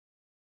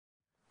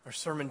Our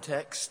sermon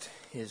text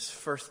is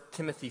 1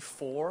 Timothy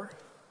 4,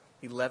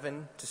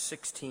 11 to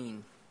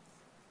 16.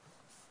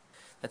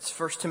 That's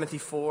 1 Timothy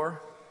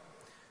 4,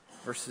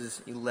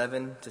 verses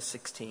 11 to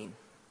 16.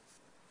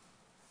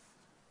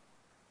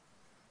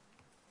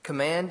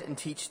 Command and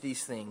teach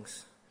these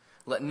things.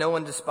 Let no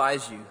one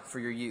despise you for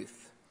your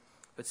youth,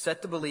 but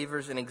set the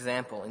believers an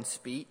example in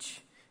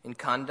speech, in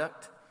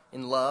conduct,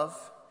 in love,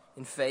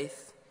 in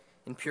faith,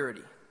 in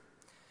purity.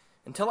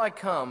 Until I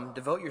come,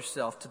 devote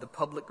yourself to the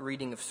public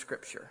reading of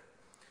Scripture,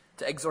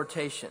 to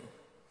exhortation,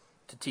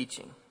 to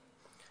teaching.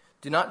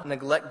 Do not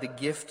neglect the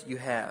gift you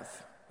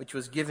have, which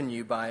was given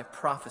you by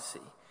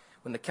prophecy,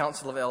 when the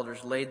council of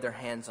elders laid their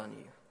hands on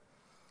you.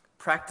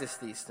 Practice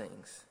these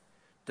things.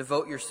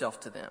 Devote yourself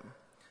to them,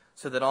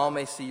 so that all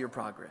may see your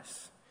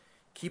progress.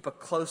 Keep a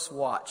close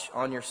watch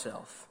on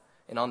yourself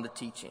and on the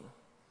teaching.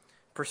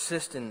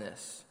 Persist in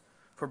this,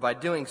 for by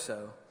doing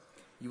so,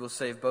 you will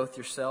save both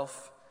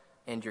yourself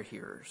and your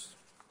hearers.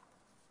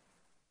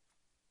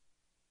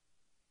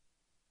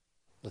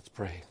 Let's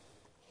pray.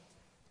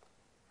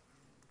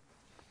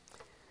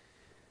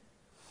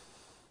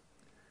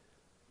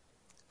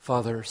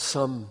 Father,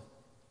 some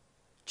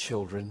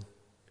children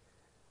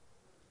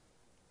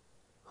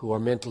who are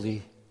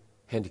mentally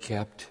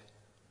handicapped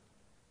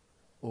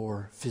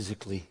or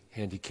physically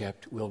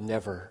handicapped will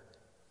never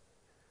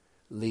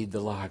lead the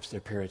lives their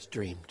parents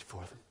dreamed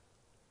for them.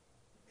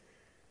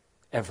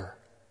 Ever.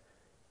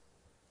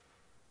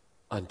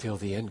 Until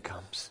the end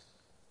comes.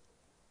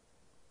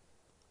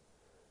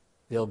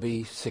 They'll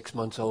be 6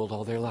 months old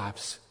all their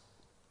lives.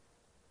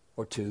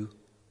 Or 2.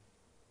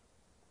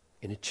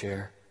 In a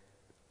chair.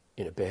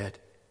 In a bed.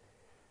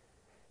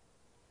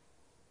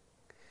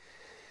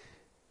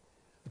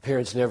 The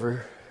parents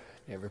never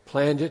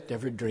planned it,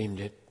 never dreamed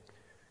it.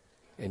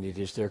 And it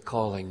is their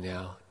calling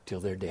now till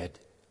they're dead.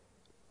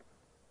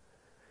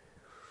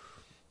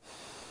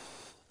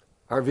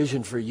 Our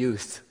vision for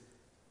youth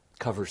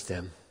covers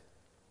them.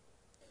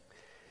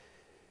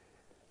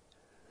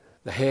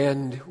 The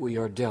hand we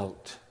are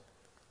dealt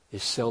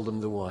is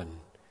seldom the one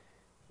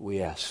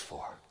we ask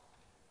for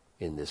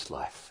in this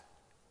life.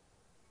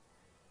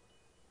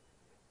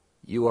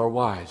 You are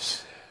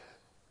wise,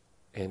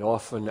 and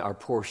often our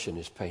portion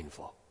is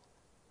painful.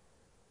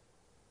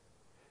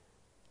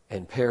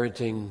 And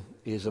parenting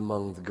is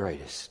among the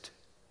greatest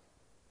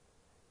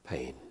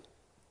pain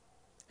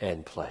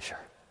and pleasure.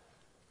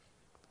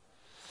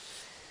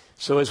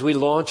 So as we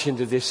launch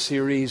into this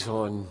series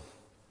on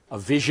a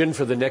vision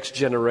for the next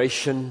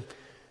generation,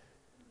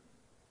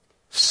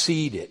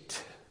 seed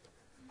it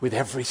with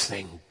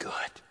everything good,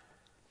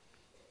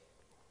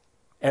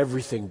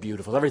 everything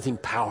beautiful, everything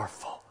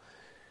powerful,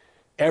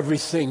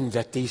 everything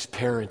that these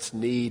parents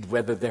need,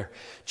 whether their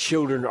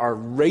children are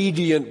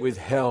radiant with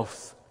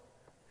health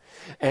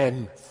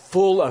and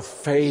full of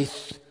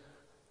faith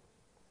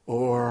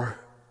or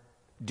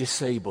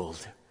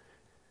disabled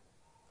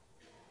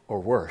or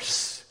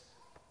worse,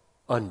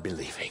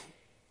 unbelieving.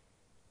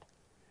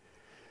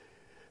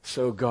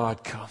 So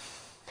God, come,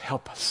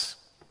 help us.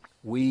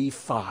 We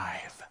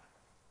 5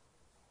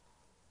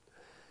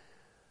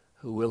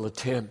 who will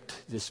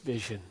attempt this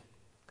vision,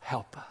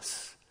 help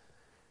us.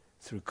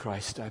 Through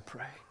Christ I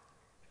pray.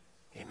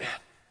 Amen.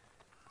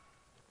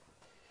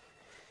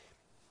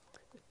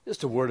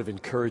 Just a word of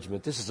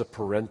encouragement. This is a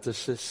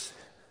parenthesis.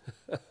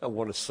 I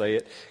want to say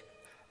it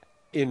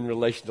in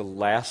relation to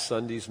last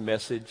Sunday's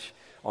message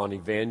on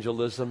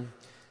evangelism.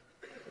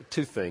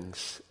 2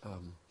 things.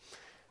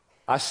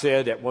 I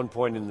said at one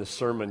point in the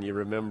sermon, you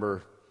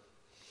remember,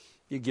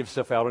 you give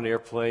stuff out on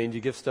airplanes, you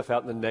give stuff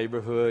out in the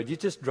neighborhood, you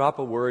just drop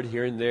a word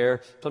here and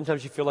there.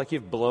 Sometimes you feel like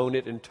you've blown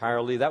it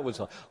entirely. That was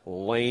a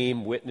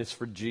lame witness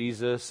for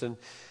Jesus,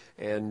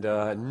 and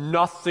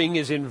nothing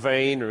is in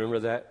vain. Remember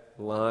that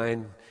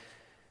line?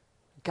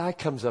 A guy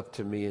comes up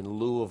to me in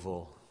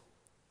Louisville,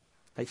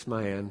 takes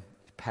my hand,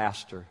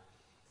 pastor,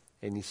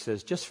 and he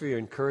says, just for your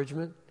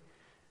encouragement,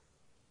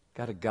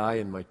 got a guy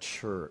in my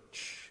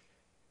church.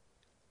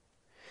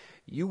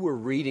 You were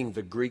reading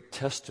the Greek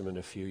Testament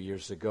a few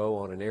years ago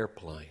on an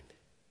airplane.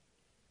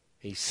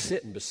 He's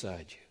sitting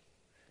beside you.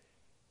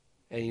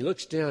 And he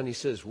looks down and he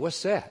says,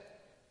 what's that?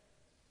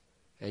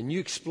 And you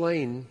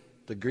explain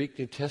the Greek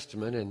New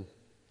Testament and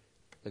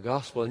the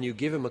gospel, and you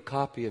give him a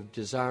copy of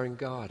Desiring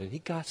God. And he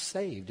got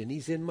saved, and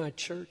he's in my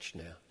church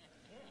now.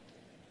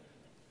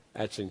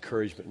 That's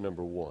encouragement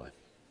number 1.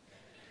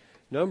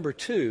 Number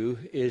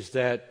 2 is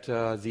that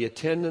the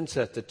attendance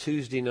at the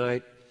Tuesday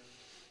night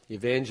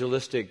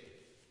evangelistic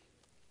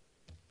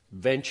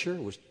venture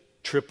was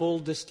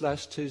tripled this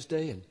last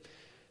Tuesday, and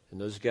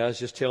those guys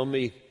just tell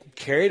me,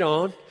 carry it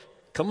on,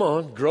 come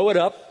on, grow it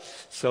up.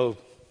 So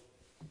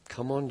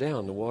come on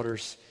down, the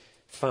water's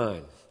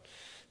fine,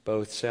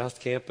 both South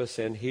Campus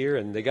and here,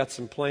 and they got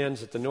some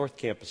plans at the North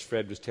Campus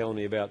Fred was telling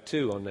me about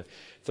too on the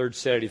third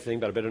Saturday thing,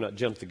 but I better not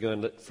jump the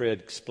gun, let Fred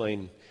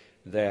explain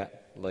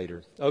that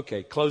later.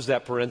 Okay, close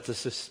that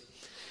parenthesis.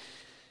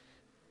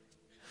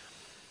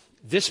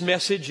 This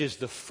message is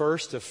the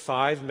first of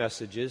 5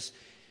 messages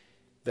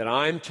that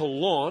I'm to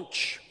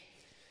launch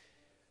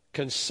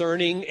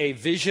concerning a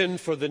vision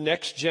for the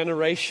next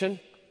generation.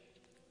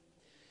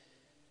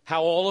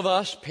 How all of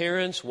us,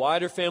 parents,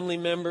 wider family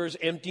members,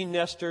 empty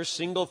nesters,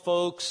 single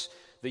folks,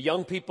 the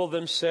young people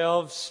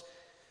themselves,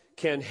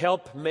 can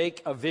help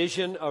make a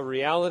vision a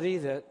reality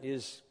that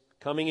is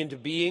coming into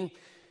being.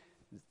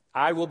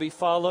 I will be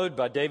followed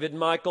by David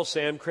Michael,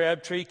 Sam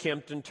Crabtree,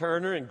 Kempton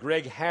Turner, and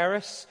Greg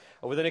Harris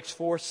over the next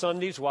 4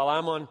 Sundays while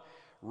I'm on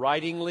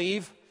writing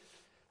leave.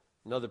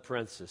 Another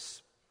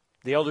parenthesis.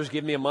 The elders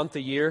give me a month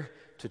a year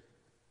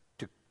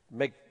to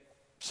make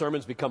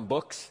sermons become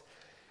books.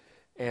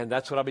 And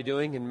that's what I'll be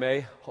doing in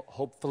May.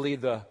 Hopefully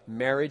the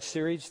marriage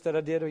series that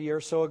I did a year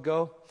or so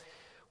ago.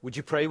 Would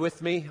you pray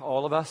with me?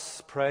 All of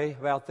us pray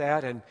about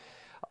that. And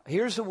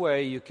here's a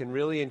way you can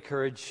really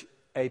encourage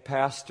a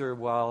pastor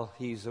while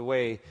he's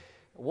away.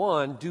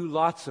 1, do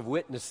lots of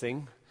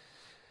witnessing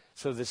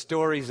so the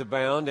stories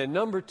abound. And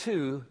number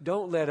 2,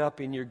 don't let up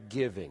in your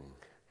giving.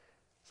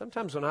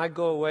 Sometimes when I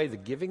go away, the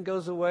giving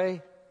goes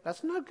away.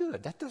 That's not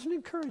good. That doesn't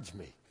encourage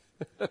me.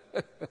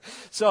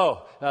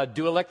 So,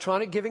 do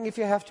electronic giving if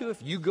you have to.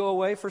 If you go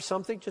away for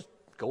something, just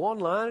go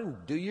online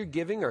and do your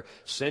giving or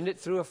send it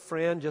through a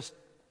friend. Just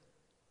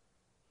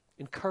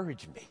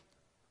encourage me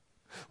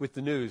with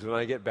the news when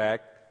I get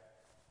back.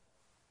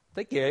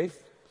 They gave.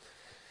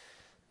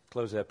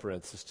 Close that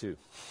parenthesis too.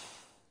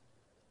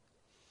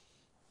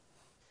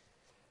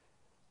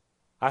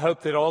 I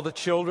hope that all the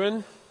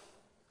children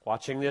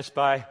watching this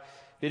by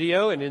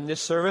video and in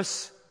this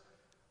service,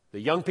 the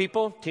young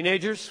people,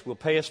 teenagers, will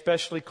pay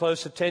especially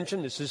close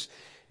attention. This is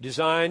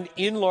designed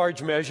in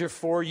large measure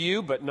for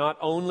you, but not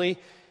only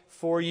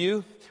for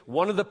you.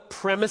 One of the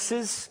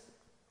premises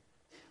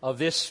of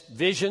this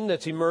vision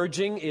that's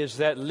emerging is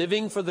that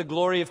living for the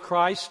glory of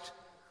Christ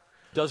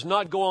does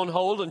not go on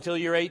hold until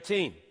you're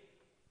 18.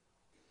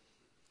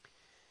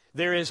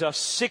 There is a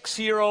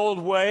 6-year-old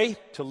way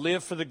to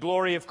live for the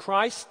glory of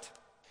Christ.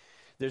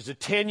 There's a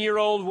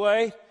 10-year-old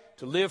way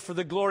to live for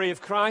the glory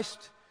of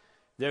Christ.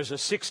 There's a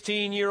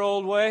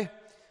 16-year-old way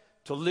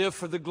to live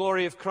for the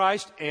glory of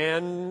Christ,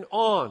 and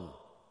on.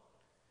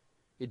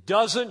 It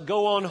doesn't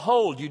go on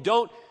hold. You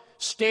don't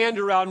stand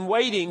around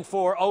waiting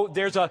for,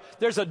 there's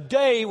a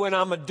day when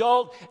I'm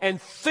adult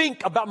and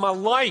think about my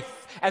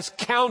life as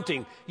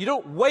counting. You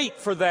don't wait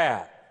for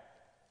that.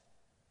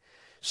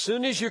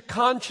 Soon as you're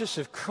conscious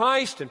of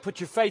Christ and put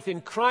your faith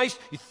in Christ,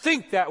 you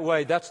think that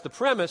way. That's the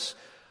premise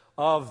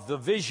of the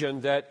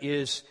vision that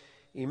is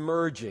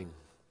emerging.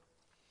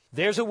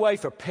 There's a way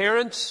for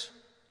parents,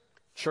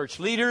 church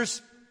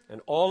leaders,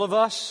 and all of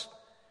us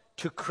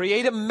to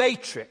create a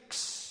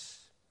matrix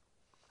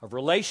of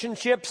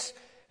relationships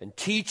and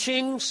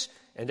teachings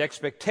and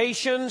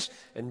expectations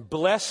and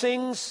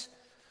blessings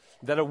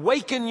that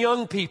awaken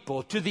young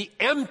people to the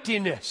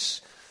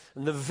emptiness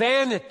and the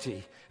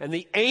vanity and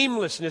the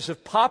aimlessness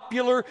of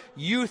popular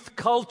youth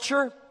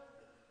culture,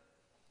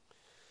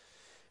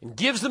 and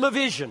gives them a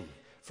vision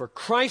for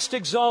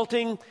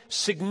Christ-exalting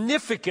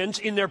significance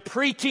in their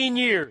preteen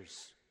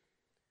years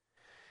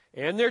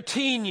and their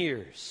teen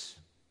years,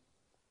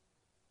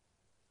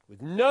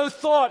 with no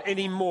thought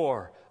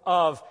anymore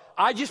of,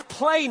 I just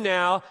play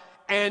now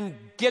and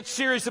get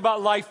serious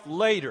about life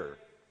later.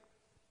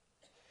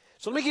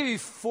 So let me give you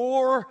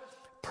 4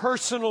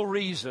 personal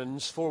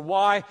reasons for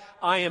why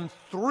I am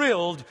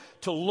thrilled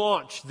to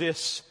launch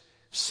this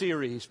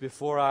series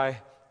before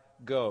I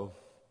go.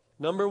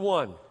 Number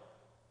 1,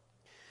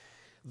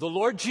 the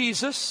Lord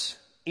Jesus,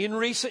 in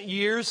recent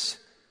years,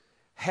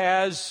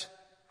 has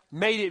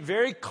made it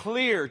very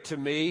clear to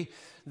me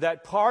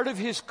that part of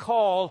His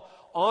call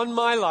on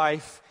my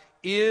life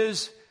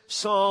is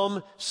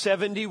Psalm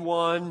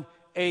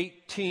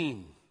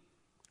 71:18,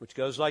 which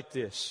goes like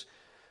this.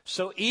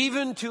 So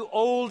even to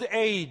old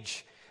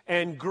age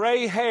and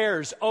gray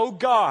hairs, O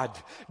God,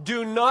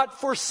 do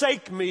not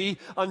forsake me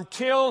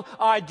until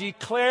I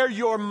declare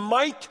your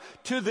might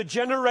to the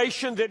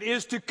generation that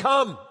is to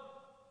come.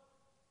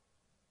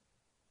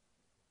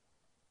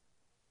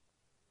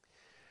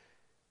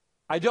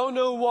 I don't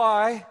know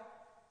why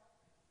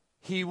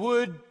He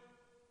would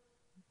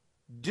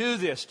do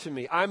this to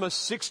me. I'm a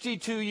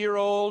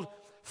 62-year-old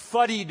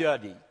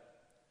fuddy-duddy.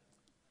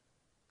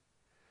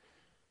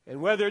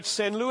 And whether it's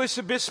San Luis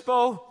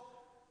Obispo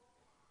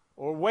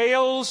or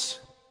Wales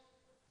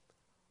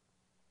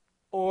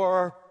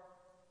or,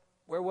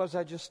 where was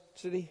I just,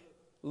 city?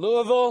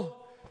 Louisville.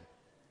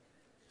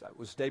 That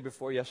was the day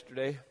before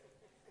yesterday.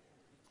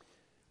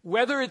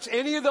 Whether it's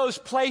any of those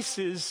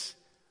places,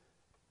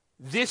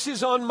 this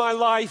is on my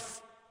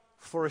life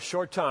for a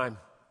short time.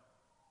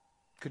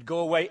 Could go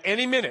away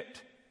any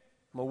minute.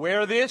 I'm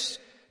aware of this,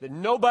 that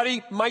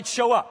nobody might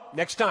show up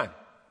next time.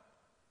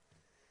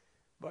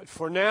 But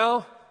for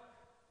now,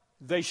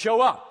 they show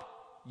up.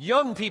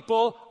 Young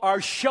people are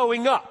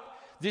showing up.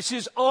 This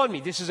is on me.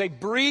 This is a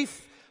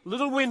brief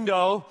little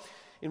window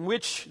in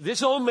which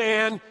this old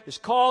man is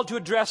called to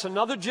address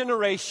another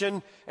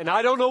generation, and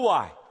I don't know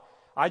why.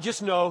 I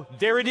just know,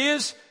 there it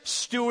is.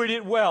 Steward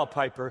it well,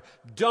 Piper.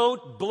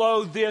 Don't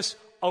blow this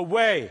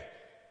away.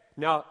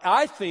 Now,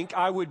 I think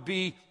I would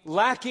be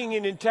lacking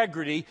in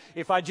integrity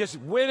if I just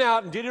went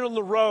out and did it on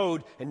the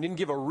road and didn't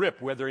give a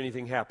rip whether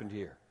anything happened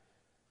here.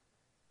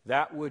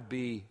 That would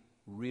be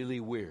really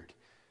weird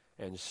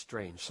and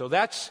strange. So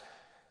that's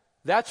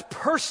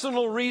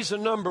personal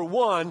reason number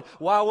one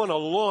why I want to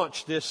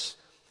launch this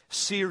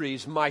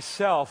series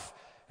myself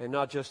and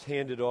not just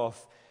hand it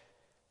off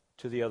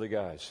to the other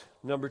guys.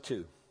 Number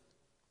two,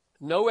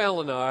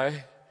 Noel and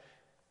I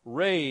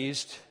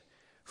raised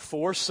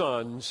 4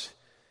 sons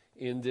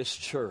in this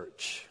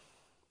church.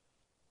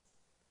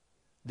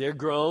 They're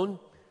grown,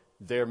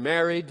 they're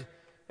married,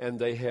 and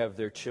they have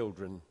their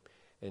children,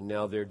 and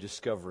now they're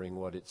discovering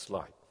what it's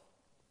like.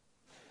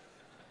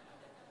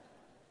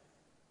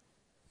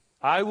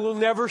 I will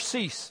never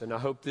cease, and I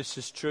hope this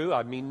is true,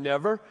 I mean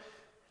never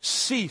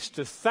cease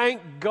to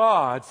thank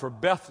God for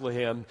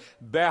Bethlehem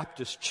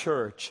Baptist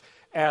Church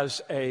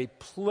as a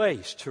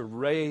place to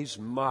raise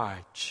my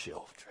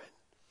children.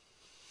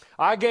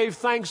 I gave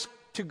thanks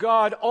to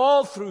God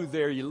all through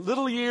their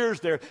little years,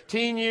 their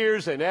teen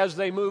years, and as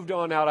they moved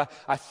on out,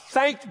 I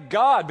thanked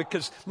God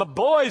because my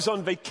boys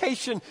on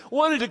vacation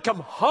wanted to come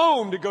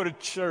home to go to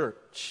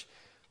church.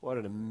 What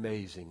an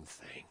amazing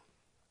thing.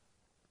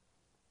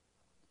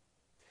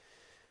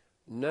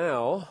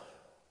 Now,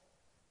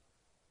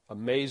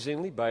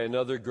 amazingly, by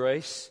another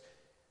grace,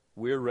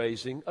 we're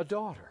raising a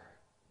daughter.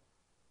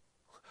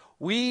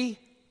 We,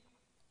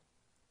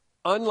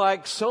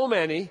 unlike so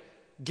many,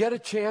 get a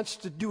chance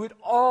to do it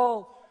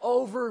all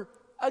over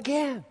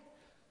again.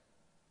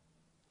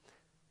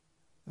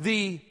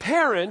 The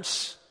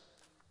parents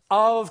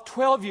of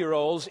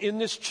 12-year-olds in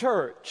this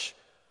church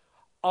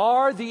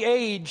are the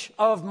age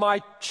of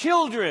my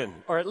children,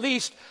 or at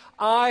least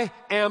I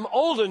am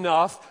old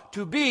enough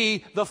to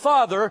be the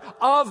father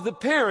of the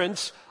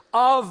parents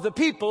of the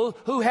people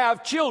who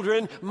have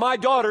children my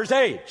daughter's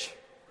age.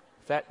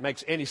 If that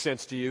makes any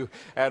sense to you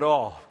at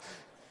all.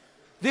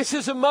 This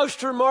is a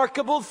most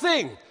remarkable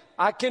thing.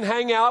 I can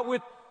hang out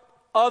with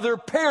other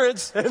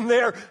parents and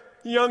they're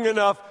young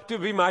enough to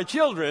be my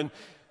children.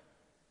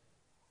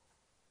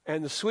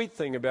 And the sweet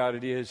thing about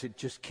it is it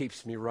just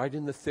keeps me right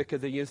in the thick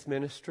of the youth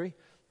ministry.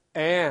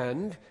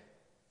 And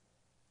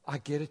I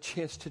get a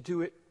chance to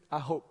do it, I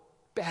hope,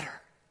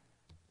 better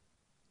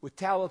with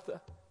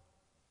Talitha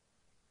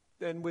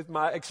than with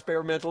my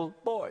experimental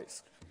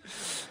boys.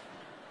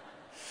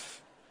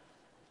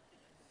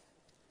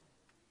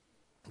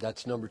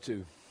 That's number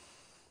 2.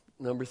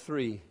 Number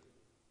 3,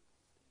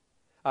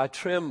 I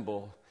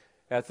tremble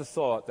at the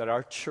thought that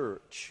our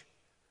church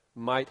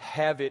might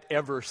have it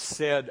ever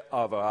said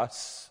of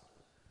us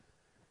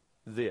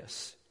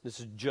this. This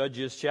is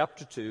Judges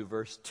chapter 2,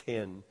 verse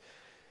 10.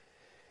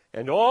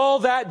 And all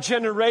that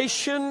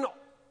generation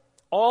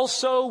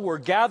also were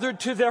gathered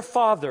to their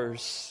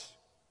fathers.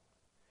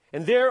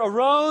 And there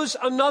arose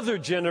another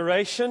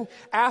generation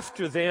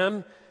after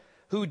them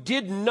who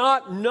did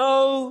not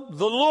know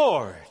the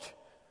Lord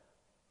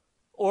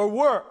or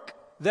work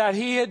that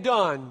he had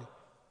done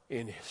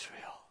in Israel.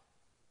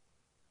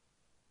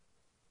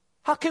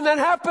 How can that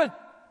happen?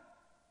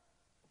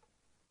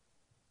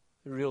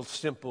 A real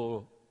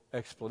simple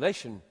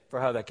explanation for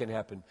how that can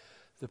happen.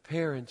 The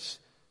parents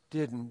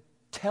didn't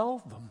tell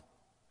them.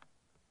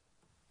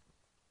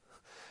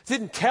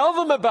 Didn't tell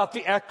them about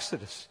the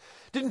Exodus.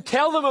 Didn't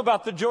tell them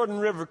about the Jordan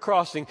River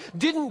crossing.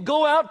 Didn't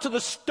go out to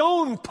the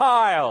stone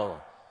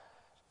pile.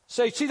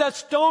 Say, see that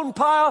stone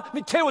pile? Let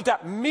me tell you what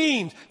that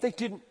means. They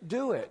didn't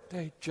do it.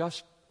 They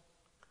just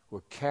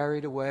were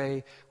carried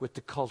away with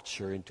the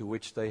culture into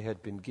which they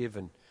had been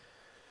given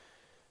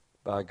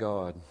by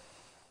God.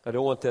 I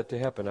don't want that to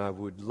happen. I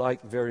would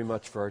like very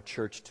much for our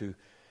church to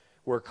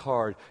work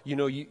hard. You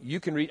know, you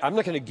can read, I'm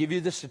not going to give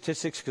you the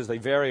statistics because they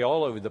vary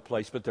all over the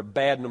place, but they're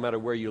bad no matter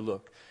where you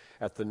look.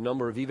 At the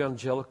number of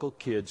evangelical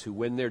kids who,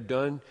 when they're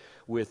done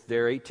with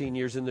their 18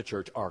 years in the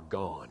church, are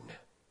gone.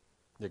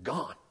 They're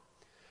gone.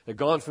 They're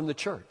gone from the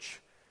church.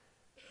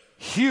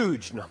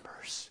 Huge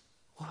numbers.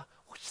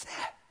 What's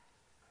that?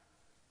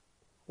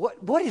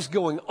 What is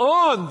going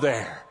on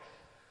there?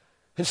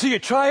 And so you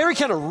try every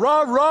kind of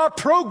rah-rah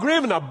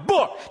program in a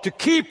book to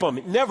keep them.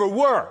 It never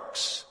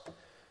works.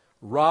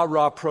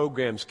 Rah-rah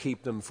programs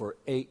keep them for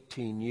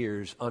 18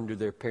 years under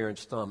their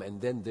parents' thumb,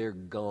 and then they're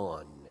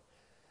gone.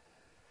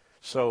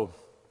 So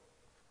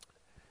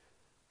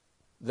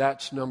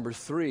that's number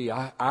 3.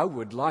 I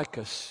would like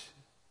us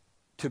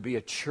to be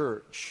a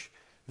church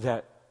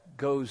that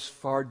goes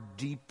far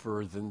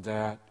deeper than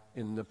that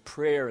in the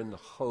prayer and the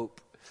hope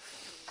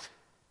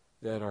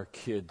that our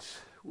kids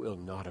will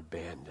not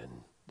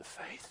abandon the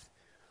faith.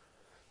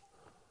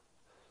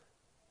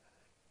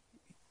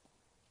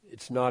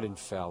 It's not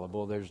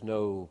infallible. There's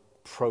no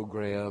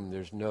program,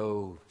 there's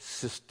no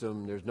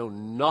system, there's no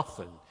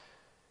nothing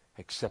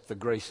except the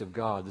grace of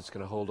God that's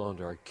going to hold on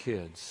to our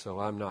kids. So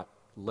I'm not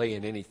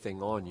laying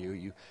anything on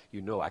you.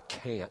 You know I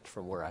can't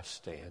from where I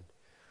stand.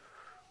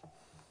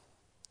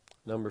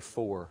 Number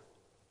 4.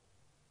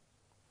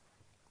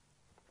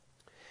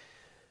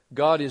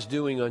 God is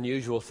doing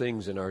unusual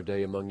things in our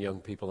day among young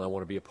people, and I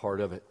want to be a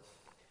part of it.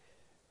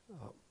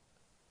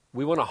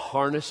 We want to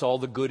harness all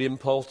the good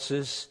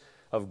impulses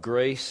of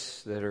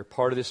grace that are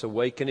part of this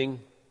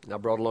awakening. And I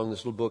brought along this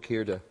little book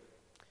here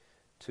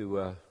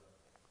to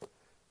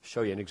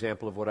show you an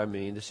example of what I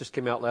mean. This just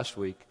came out last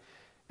week.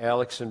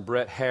 Alex and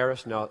Brett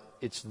Harris. Now,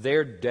 it's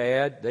their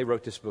dad. They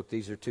wrote this book.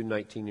 These are two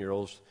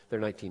 19-year-olds. They're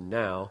 19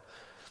 now.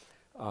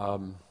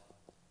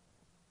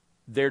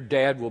 Their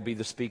dad will be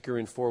the speaker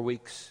in 4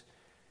 weeks,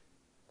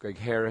 Greg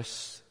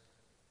Harris.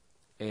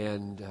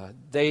 And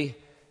they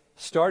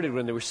started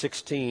when they were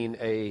 16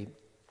 a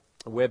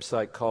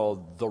website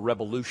called The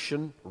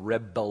Revolution,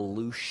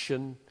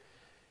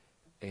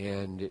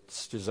 and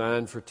it's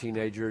designed for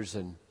teenagers.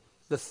 And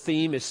the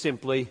theme is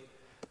simply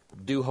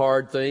do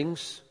hard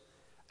things,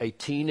 a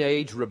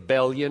teenage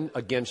rebellion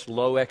against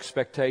low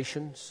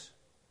expectations.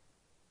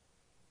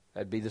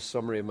 That'd be the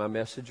summary of my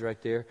message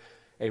right there.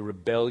 A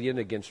rebellion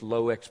against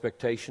low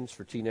expectations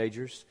for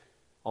teenagers.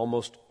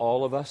 Almost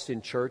all of us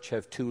in church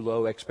have too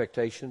low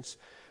expectations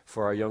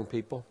for our young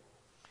people.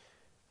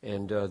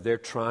 And they're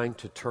trying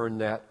to turn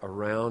that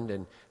around.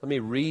 And let me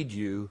read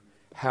you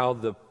how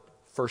the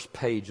first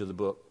page of the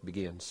book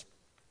begins.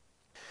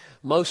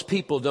 Most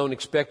people don't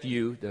expect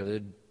you,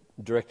 they're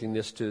directing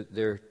this to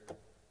their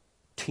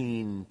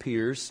teen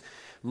peers,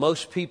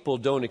 most people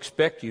don't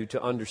expect you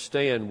to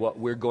understand what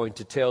we're going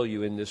to tell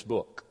you in this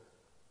book.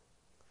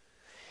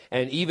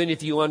 And even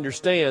if you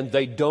understand,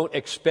 they don't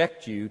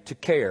expect you to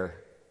care.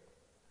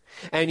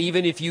 And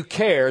even if you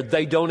care,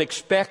 they don't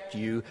expect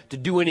you to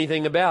do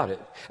anything about it.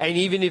 And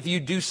even if you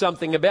do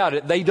something about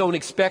it, they don't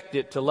expect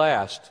it to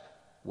last.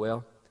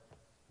 Well,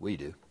 we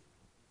do.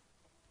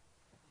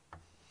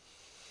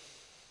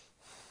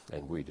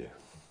 And we do.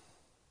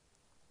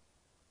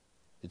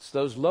 It's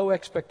those low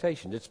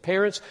expectations. It's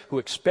parents who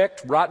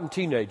expect rotten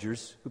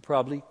teenagers who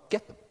probably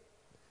get them.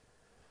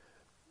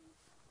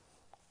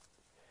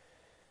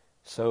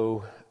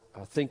 So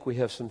I think we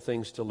have some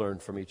things to learn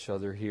from each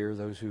other here,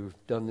 those who've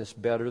done this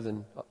better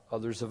than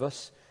others of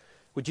us.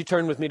 Would you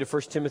turn with me to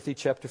 1 Timothy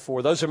chapter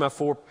 4? Those are my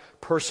 4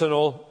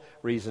 personal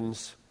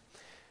reasons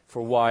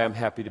for why I'm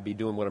happy to be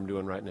doing what I'm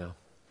doing right now.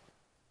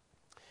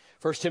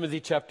 1 Timothy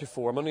chapter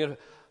 4. I'm going to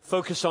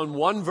focus on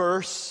one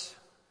verse,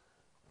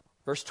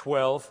 verse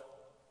 12.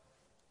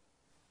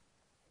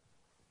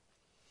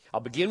 I'll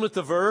begin with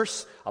the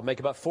verse. I'll make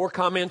about 4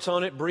 comments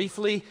on it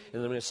briefly, and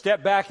then I'm going to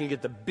step back and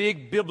get the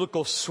big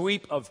biblical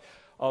sweep of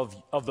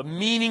the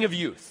meaning of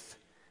youth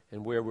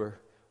and where we're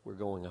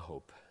going, I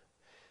hope.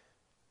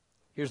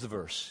 Here's the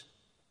verse.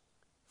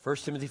 1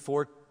 Timothy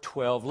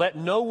 4:12. Let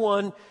no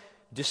one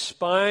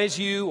despise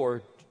you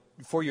or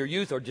for your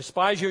youth or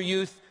despise your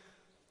youth,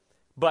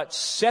 but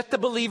set the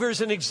believers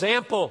an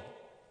example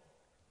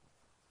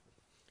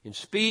in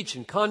speech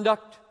and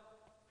conduct,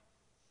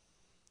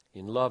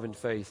 in love and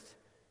faith,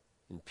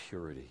 in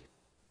purity.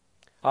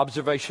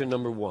 Observation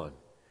number 1.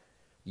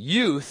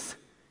 Youth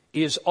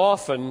is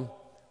often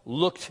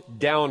looked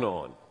down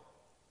on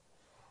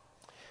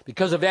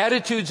because of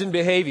attitudes and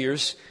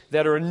behaviors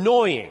that are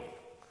annoying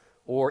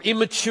or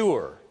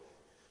immature.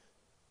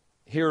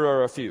 Here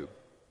are a few.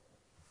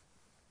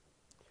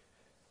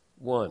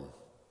 1,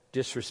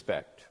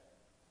 disrespect.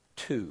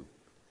 2,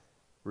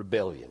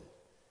 rebellion.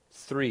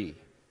 3,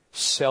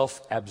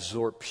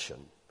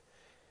 self-absorption.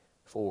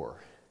 4,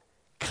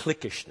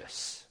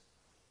 cliquishness.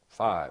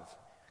 5,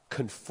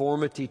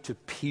 conformity to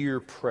peer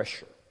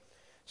pressure.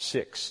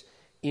 6,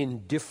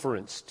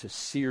 indifference to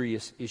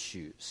serious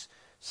issues.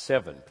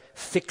 7,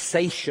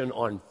 fixation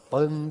on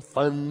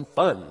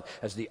fun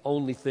as the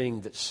only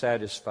thing that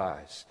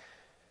satisfies.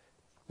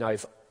 Now,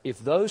 if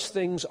those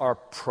things are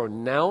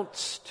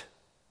pronounced,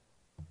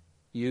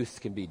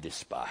 youth can be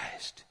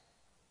despised.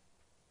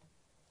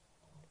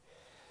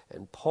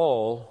 And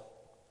Paul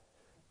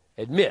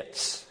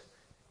admits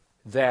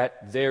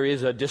that there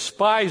is a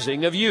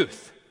despising of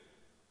youth.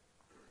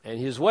 And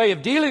his way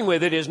of dealing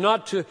with it is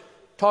not to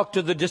talk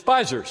to the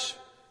despisers,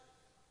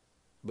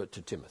 but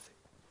to Timothy.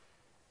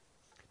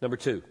 Number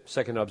 2,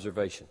 second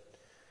observation.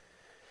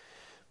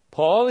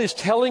 Paul is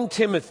telling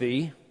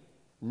Timothy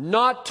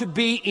not to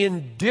be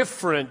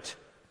indifferent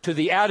to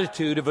the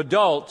attitude of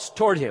adults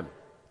toward him.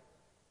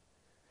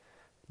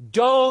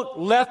 Don't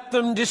let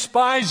them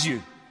despise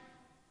you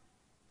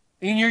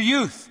in your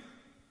youth.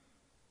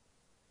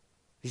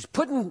 He's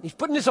putting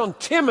this on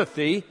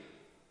Timothy.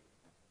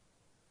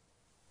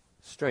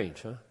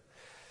 Strange, huh?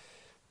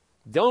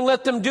 Don't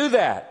let them do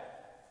that.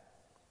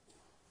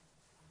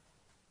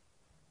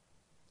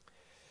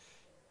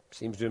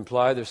 Seems to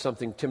imply there's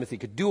something Timothy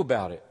could do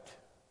about it.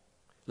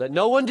 Let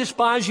no one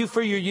despise you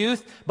for your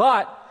youth,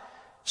 but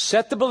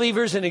set the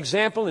believers an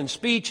example in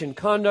speech, in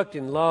conduct,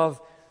 in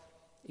love,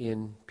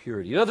 in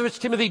purity. In other words,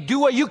 Timothy, do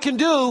what you can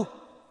do.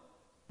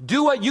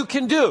 Do what you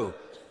can do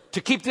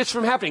to keep this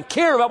from happening.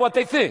 Care about what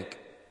they think.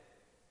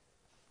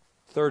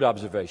 Third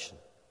observation.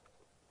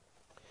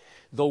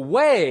 The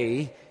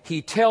way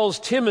he tells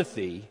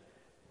Timothy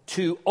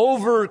to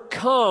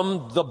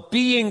overcome the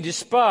being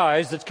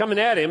despised that's coming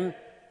at him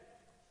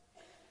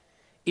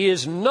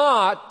is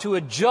not to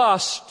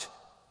adjust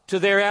to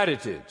their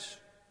attitudes.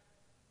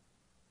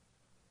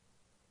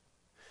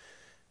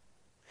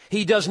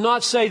 He does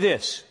not say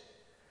this: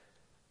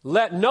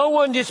 let no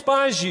one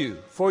despise you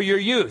for your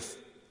youth,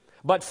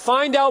 but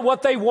find out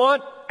what they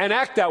want and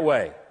act that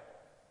way.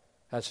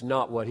 That's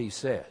not what he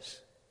says.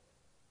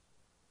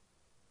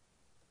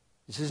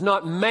 This is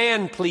not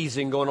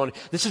man-pleasing going on.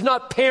 This is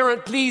not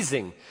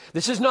parent-pleasing.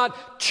 This is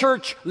not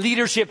church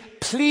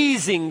leadership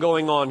pleasing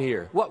going on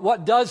here.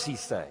 What does he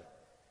say?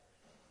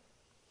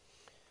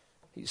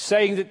 He's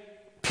saying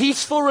that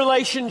peaceful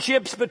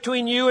relationships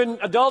between you and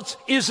adults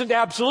isn't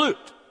absolute.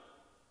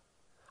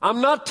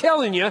 I'm not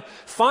telling you,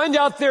 find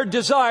out their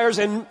desires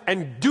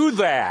and do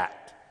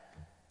that.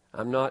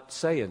 I'm not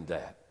saying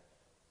that.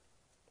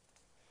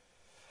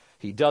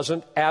 He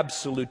doesn't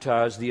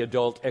absolutize the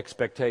adult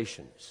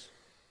expectations.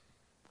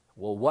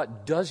 Well,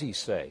 what does he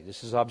say?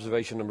 This is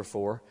observation number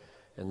 4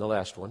 and the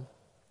last one.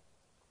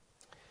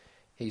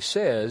 He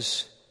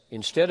says,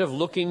 instead of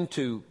looking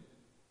to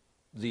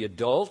the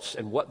adults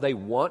and what they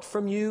want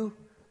from you,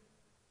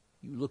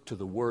 you look to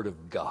the Word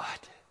of God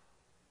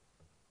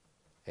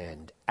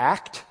and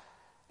act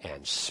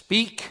and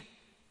speak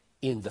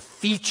in the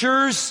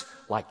features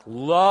like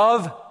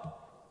love,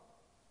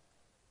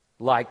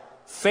 like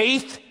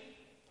faith,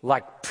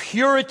 like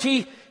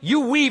purity.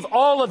 You weave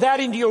all of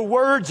that into your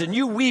words, and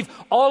you weave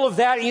all of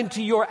that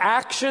into your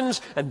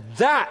actions, and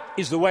that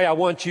is the way I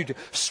want you to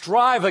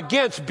strive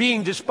against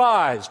being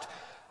despised.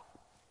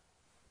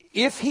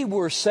 If he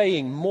were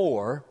saying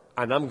more,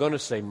 and I'm going to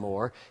say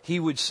more, he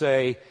would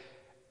say,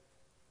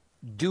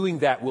 doing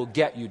that will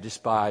get you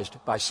despised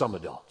by some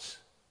adults.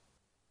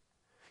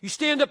 You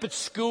stand up at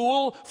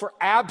school for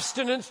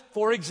abstinence,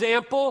 for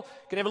example.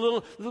 You can have a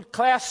little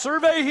class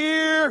survey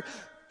here.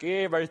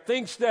 Okay, everybody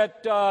thinks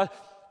that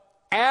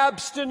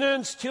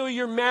abstinence till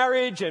your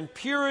marriage and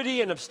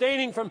purity and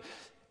abstaining from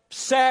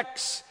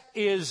sex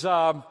is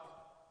a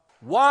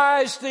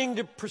wise thing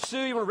to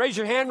pursue. You want to raise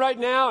your hand right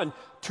now, and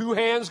 2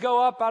 hands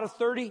go up out of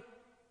 30.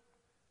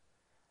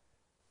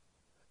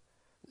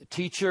 The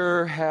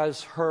teacher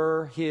has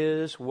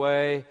his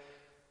way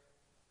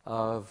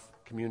of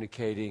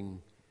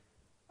communicating.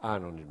 I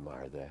don't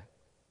admire that.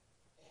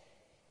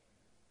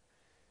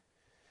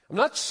 I'm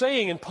not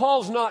saying, and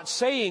Paul's not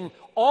saying,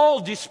 all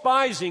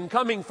despising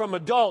coming from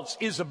adults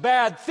is a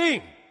bad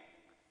thing.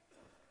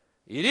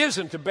 It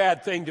isn't a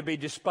bad thing to be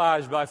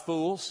despised by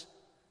fools.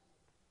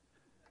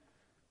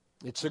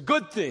 It's a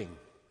good thing.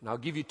 And I'll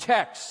give you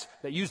texts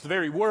that use the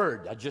very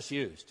word I just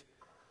used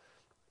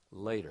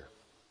later.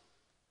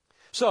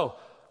 So,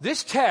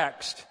 this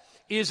text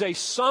is a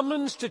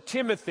summons to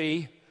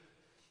Timothy.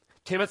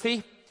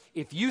 Timothy,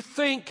 if you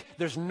think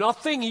there's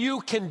nothing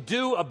you can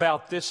do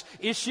about this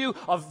issue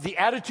of the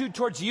attitude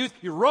towards youth,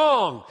 you're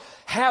wrong.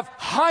 Have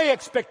high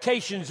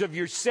expectations of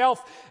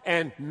yourself,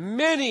 and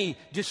many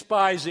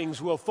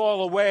despisings will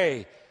fall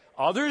away.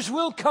 Others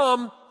will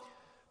come,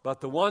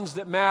 but the ones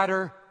that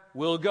matter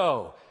will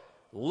go.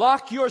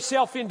 Lock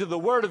yourself into the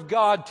Word of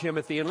God,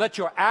 Timothy, and let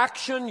your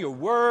action, your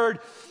word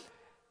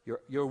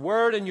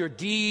and your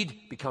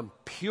deed become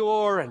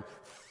pure and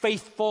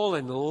faithful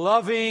and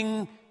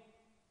loving,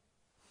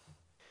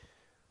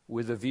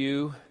 with a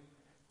view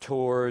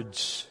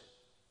towards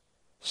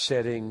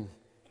setting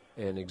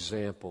an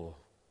example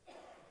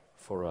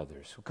for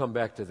others. We'll come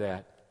back to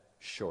that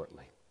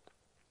shortly.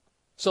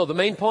 So the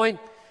main point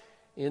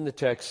in the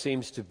text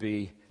seems to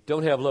be,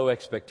 don't have low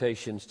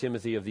expectations,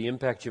 Timothy, of the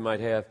impact you might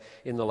have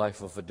in the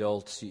life of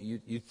adults.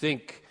 You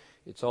think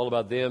it's all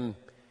about them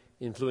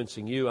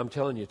influencing you. I'm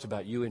telling you, it's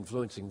about you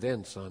influencing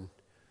them, son.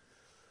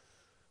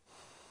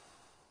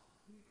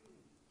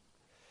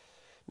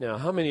 Now,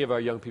 how many of our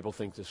young people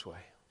think this way?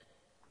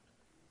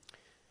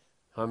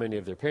 How many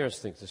of their parents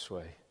think this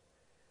way?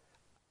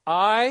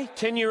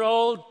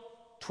 10-year-old,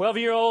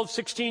 12-year-old,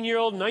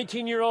 16-year-old,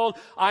 19-year-old,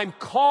 I'm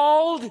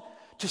called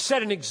to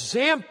set an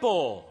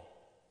example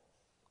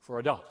for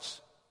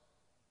adults.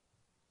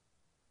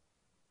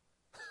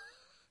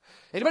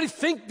 Anybody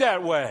think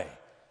that way?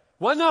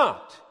 Why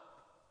not?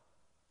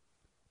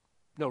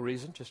 No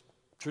reason, just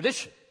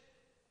tradition.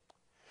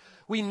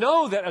 We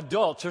know that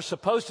adults are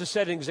supposed to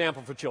set an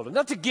example for children.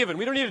 That's a given.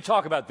 We don't need to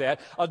talk about that.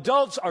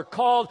 Adults are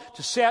called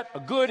to set a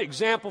good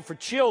example for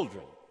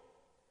children.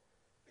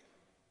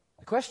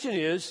 The question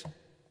is,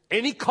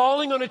 any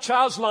calling on a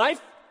child's life?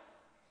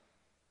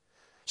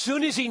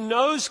 Soon as he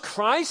knows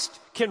Christ,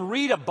 can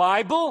read a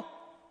Bible?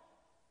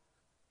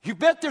 You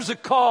bet there's a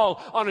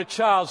call on a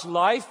child's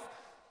life,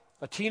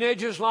 a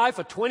teenager's life,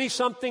 a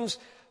 20-something's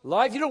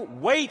life. You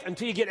don't wait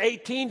until you get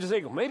 18 to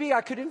think, well, maybe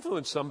I could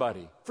influence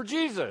somebody for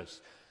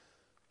Jesus.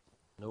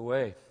 No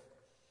way.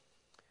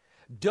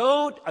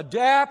 Don't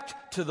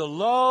adapt to the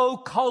low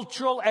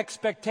cultural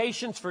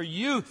expectations for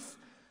youth.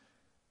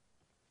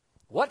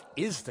 What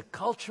is the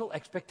cultural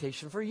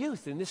expectation for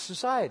youth in this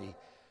society?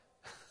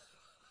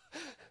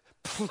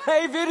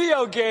 Play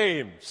video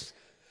games.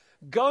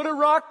 Go to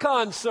rock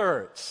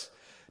concerts.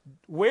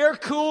 Wear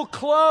cool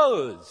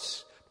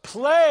clothes.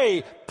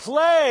 Play.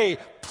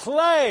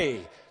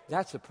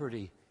 That's a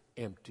pretty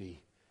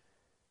empty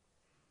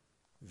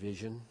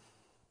vision.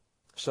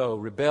 So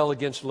rebel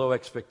against low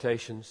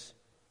expectations.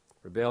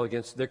 Rebel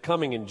against. They're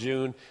coming in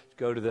June.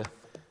 Go to the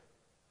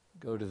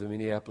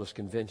Minneapolis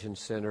Convention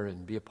Center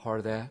and be a part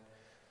of that.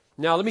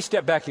 Now, let me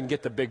step back and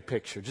get the big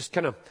picture. Just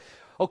kind of,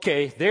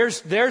 okay,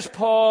 there's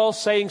Paul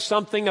saying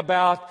something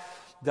about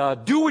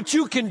do what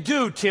you can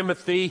do,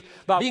 Timothy,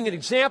 about being an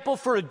example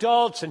for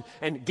adults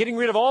and getting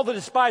rid of all the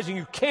despising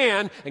you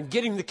can and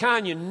getting the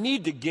kind you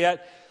need to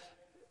get.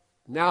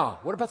 Now,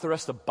 what about the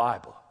rest of the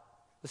Bible?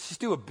 Let's just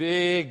do a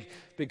big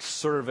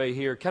survey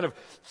here, kind of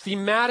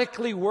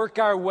thematically work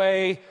our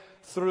way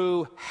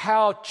through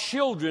how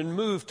children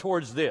move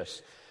towards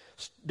this.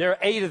 There are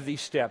 8 of these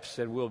steps,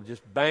 and we'll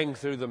just bang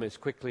through them as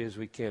quickly as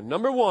we can.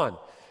 Number 1,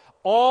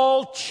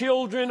 all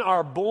children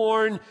are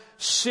born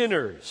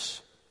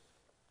sinners.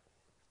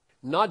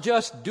 Not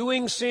just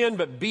doing sin,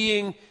 but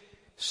being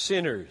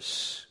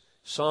sinners.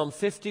 Psalm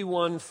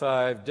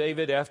 51:5,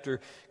 David, after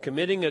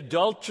committing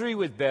adultery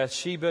with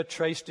Bathsheba,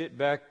 traced it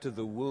back to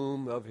the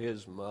womb of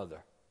his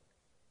mother.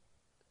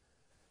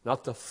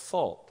 Not the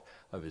fault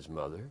of his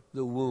mother,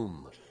 the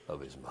womb of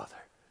his mother.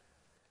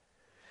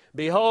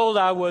 Behold,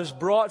 I was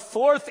brought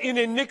forth in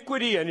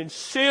iniquity, and in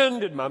sin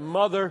did my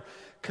mother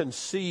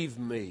conceive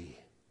me.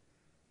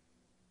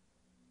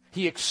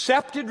 He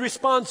accepted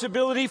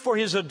responsibility for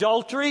his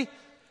adultery,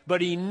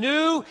 but he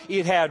knew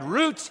it had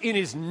roots in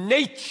his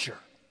nature.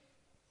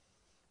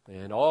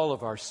 And all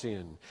of our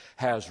sin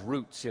has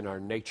roots in our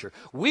nature.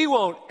 We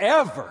won't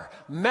ever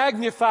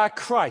magnify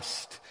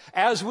Christ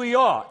as we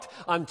ought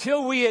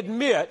until we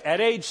admit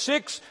at age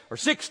 6 or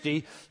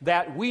 60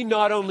 that we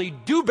not only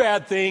do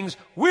bad things,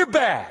 we're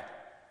bad.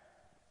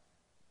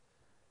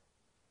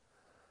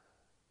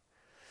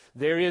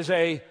 There is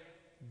a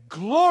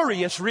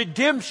glorious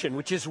redemption,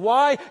 which is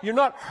why you're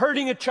not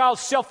hurting a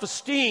child's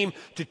self-esteem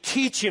to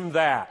teach him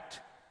that.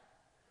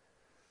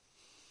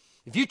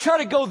 If you try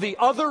to go the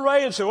other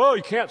way and say, oh,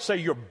 you can't say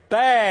you're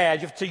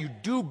bad, you have to say you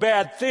do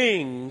bad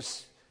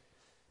things,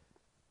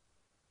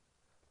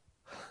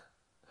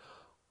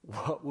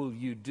 what will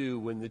you do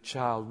when the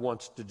child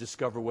wants to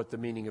discover what the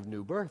meaning of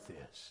new birth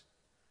is?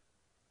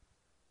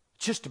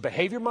 Just a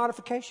behavior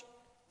modification?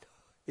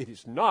 It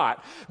is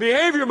not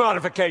behavior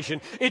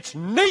modification. It's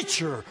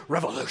nature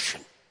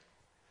revolution.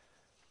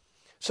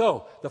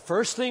 So, the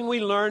first thing we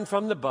learn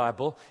from the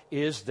Bible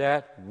is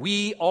that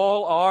we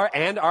all are,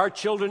 and our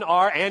children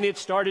are, and it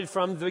started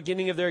from the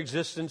beginning of their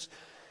existence,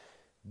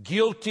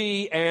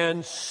 guilty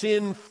and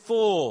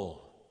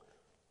sinful.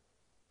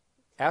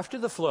 After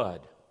the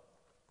flood,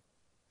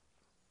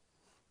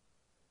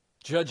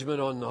 judgment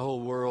on the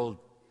whole world,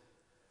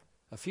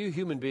 a few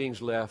human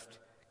beings left,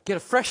 get a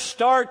fresh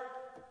start.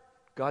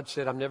 God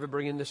said, I'm never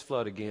bringing this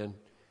flood again.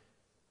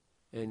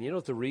 And you know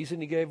what the reason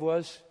he gave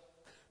was?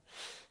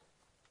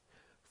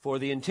 For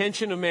the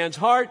intention of man's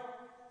heart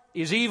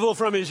is evil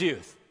from his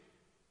youth.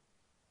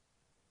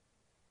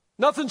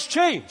 Nothing's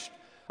changed.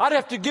 I'd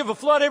have to give a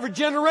flood every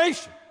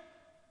generation.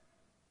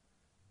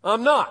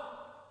 I'm not.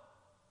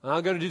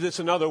 I'm going to do this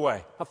another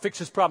way. I'll fix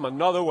this problem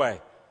another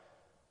way.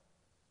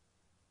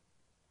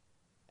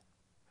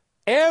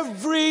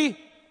 Every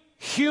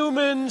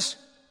human's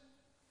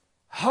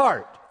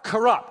heart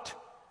corrupt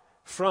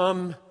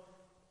from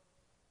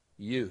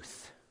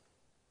youth.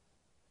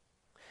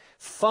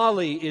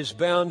 Folly is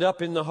bound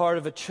up in the heart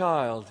of a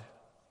child.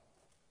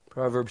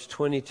 Proverbs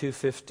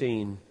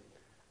 22:15.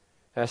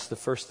 That's the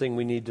first thing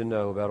we need to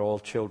know about all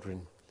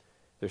children.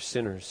 They're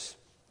sinners.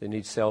 They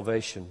need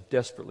salvation,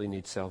 desperately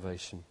need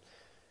salvation.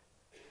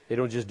 They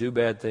don't just do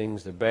bad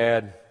things. They're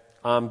bad.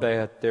 I'm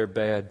bad. They're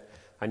bad.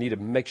 I need to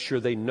make sure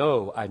they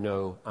know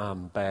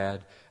I'm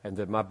bad and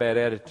that my bad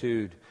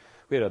attitude.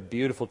 We had a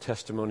beautiful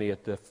testimony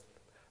at the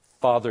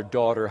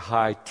father-daughter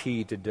high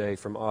tea today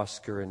from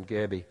Oscar and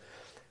Gabby,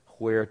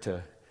 where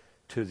to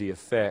the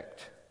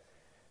effect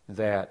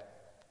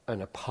that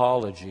an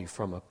apology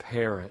from a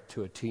parent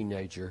to a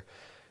teenager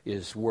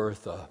is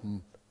worth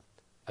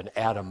an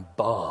atom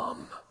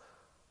bomb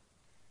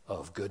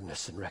of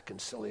goodness and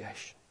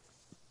reconciliation.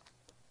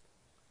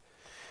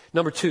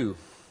 Number 2,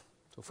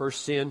 so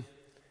first, sin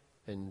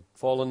and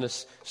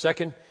fallenness.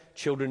 Second,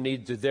 children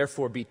need to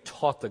therefore be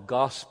taught the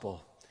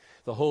gospel,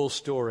 the whole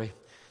story.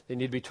 They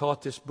need to be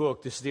taught this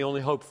book. This is the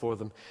only hope for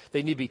them.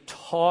 They need to be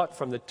taught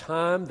from the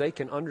time they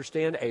can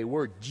understand a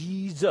word,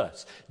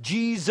 Jesus.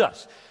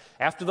 Jesus.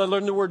 After they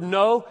learn the word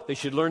no, they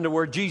should learn the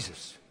word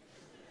Jesus.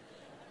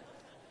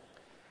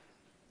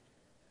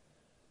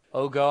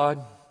 Oh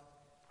God,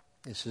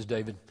 this is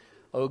David.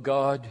 Oh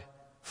God,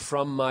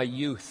 from my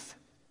youth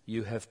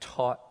you have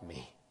taught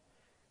me,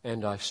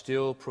 and I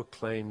still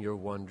proclaim your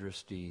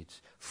wondrous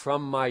deeds.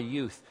 From my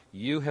youth,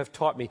 you have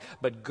taught me.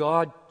 But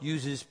God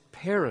uses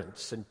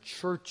parents and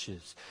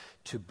churches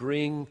to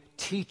bring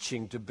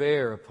teaching to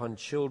bear upon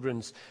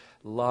children's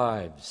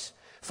lives.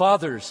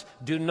 Fathers,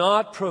 do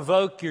not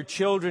provoke your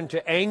children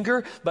to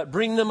anger, but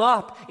bring them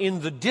up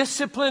in the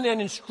discipline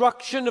and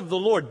instruction of the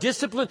Lord.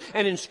 Discipline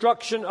and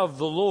instruction of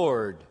the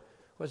Lord.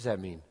 What does that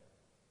mean?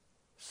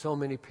 So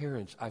many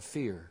parents, I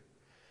fear,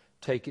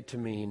 take it to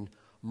mean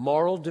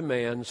moral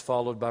demands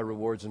followed by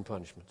rewards and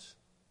punishments.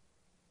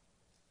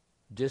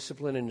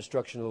 Discipline and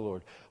instruction of the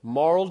Lord.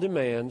 Moral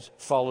demands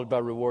followed by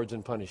rewards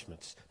and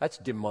punishments. That's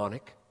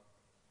demonic.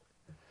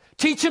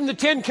 Teach them the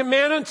 10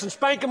 Commandments and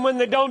spank them when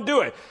they don't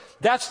do it.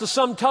 That's the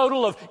sum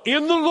total of,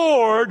 in the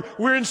Lord,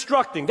 we're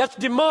instructing. That's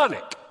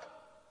demonic.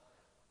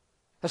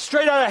 That's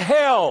straight out of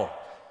hell.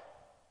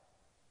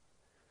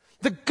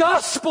 The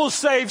gospel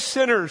saves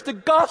sinners. The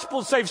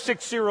gospel saves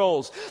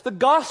 6-year-olds. The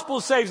gospel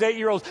saves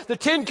 8-year-olds. The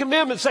 10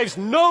 Commandments saves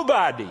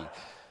nobody.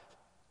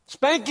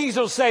 Spankings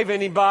don't save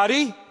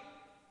anybody.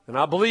 And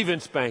I believe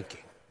in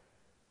spanking.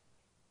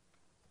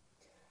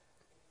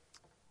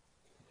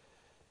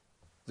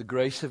 The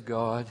grace of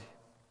God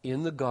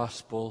in the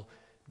gospel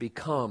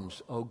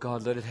becomes, oh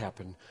God, let it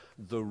happen,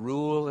 the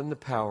rule and the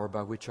power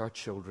by which our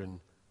children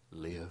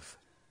live.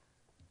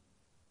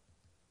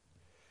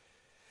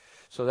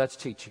 So that's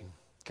teaching.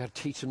 Got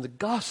to teach them the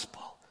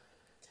gospel.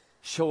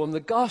 Show them the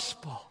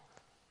gospel.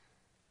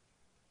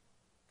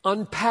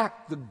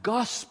 Unpack the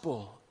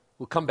gospel.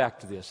 We'll come back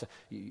to this.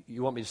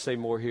 You want me to say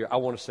more here? I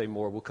want to say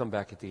more. We'll come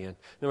back at the end.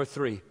 Number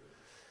 3.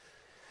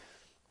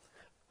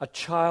 A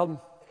child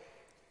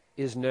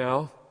is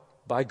now,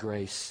 by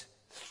grace,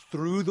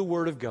 through the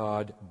Word of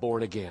God,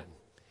 born again.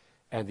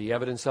 And the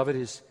evidence of it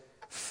is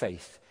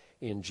faith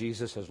in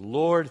Jesus as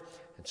Lord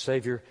and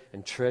Savior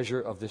and treasure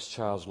of this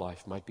child's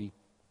life. Might be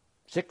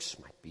 6,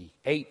 might be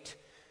 8.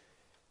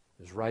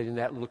 It was right in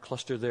that little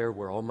cluster there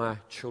where all my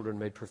children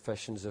made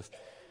professions of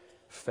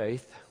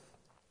faith.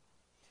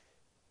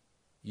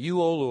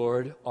 You, O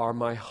Lord, are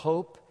my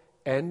hope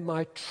and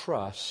my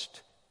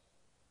trust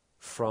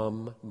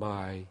from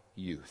my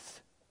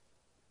youth.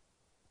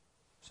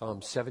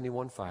 Psalm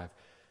 71:5.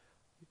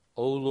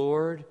 O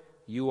Lord,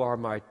 you are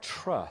my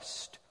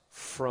trust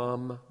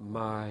from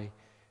my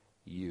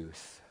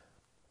youth.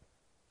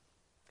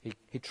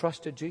 He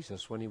trusted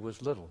Jesus when he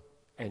was little,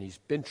 and he's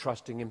been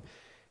trusting him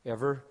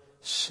ever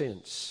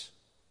since.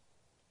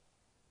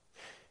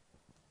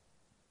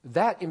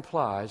 That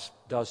implies,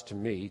 does to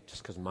me,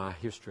 just because of my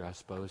history, I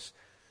suppose,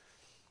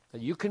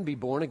 that you can be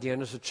born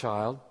again as a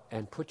child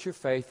and put your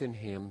faith in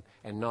him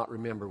and not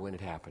remember when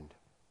it happened.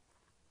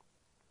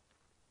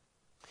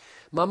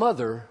 My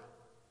mother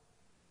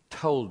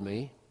told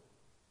me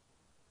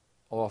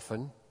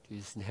often,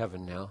 she's in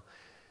heaven now,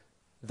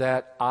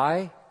 that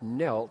I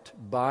knelt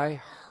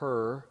by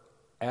her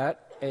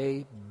at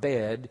a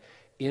bed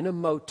in a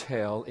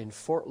motel in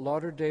Fort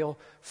Lauderdale,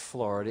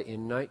 Florida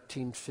in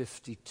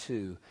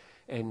 1952.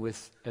 And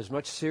with as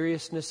much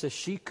seriousness as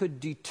she could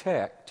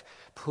detect,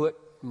 put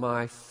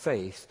my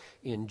faith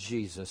in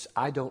Jesus.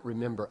 I don't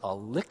remember a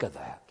lick of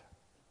that.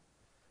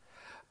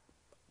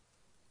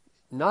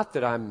 Not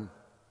that I'm,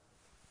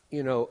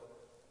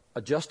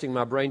 adjusting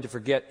my brain to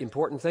forget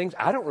important things.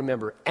 I don't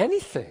remember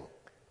anything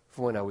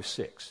from when I was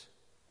 6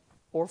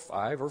 or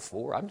 5 or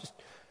 4.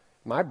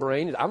 My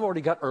brain, I've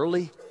already got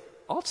early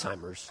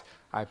Alzheimer's,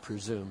 I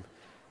presume,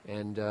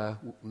 and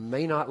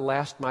may not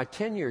last my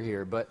tenure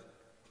here, but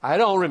I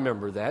don't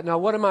remember that. Now,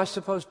 what am I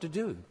supposed to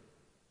do?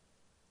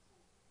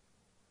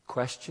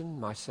 Question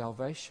my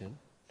salvation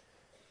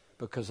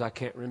because I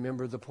can't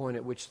remember the point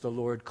at which the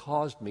Lord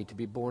caused me to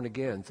be born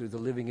again through the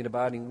living and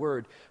abiding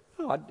Word.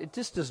 No,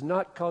 this does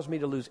not cause me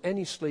to lose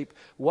any sleep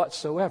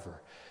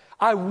whatsoever.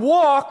 I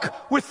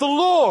walk with the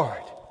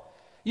Lord.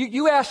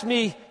 You ask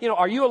me,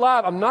 are you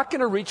alive? I'm not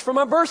going to reach for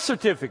my birth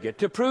certificate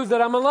to prove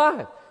that I'm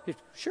alive.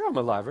 Sure, I'm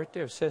alive. Right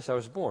there it says I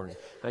was born in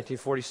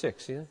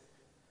 1946. See that?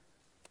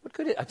 What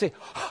could it? I'd say,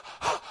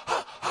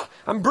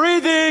 I'm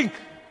breathing.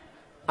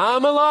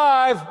 I'm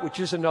alive, which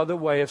is another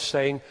way of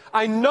saying,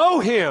 I know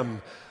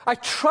him. I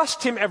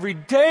trust him every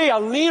day. I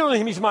lean on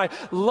him. He's my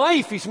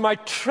life. He's my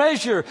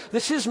treasure.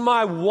 This is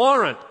my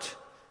warrant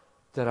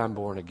that I'm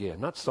born again.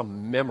 Not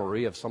some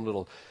memory of some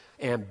little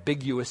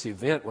ambiguous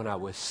event when I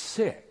was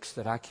 6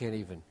 that I can't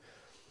even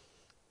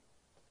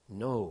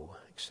know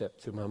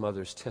except through my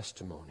mother's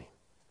testimony.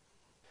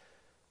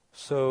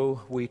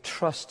 So we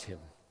trust him.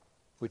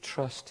 We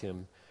trust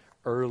him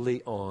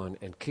early on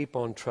and keep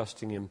on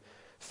trusting him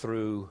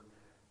through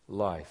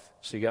life.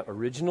 So you got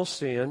original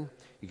sin,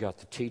 you got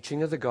the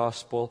teaching of the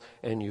gospel,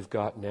 and you've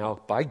got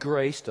now, by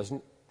grace,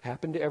 doesn't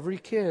happen to every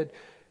kid,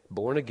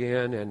 born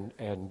again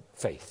and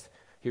faith.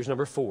 Here's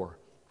number 4.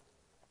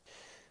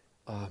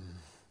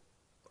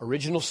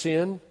 Original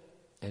sin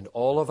and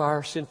all of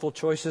our sinful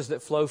choices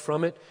that flow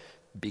from it,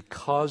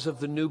 because of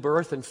the new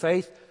birth and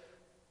faith,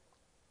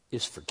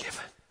 is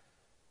forgiven.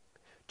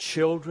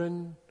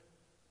 Children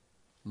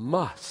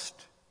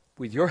must,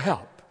 with your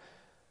help,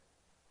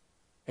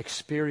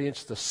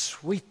 experience the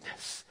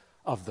sweetness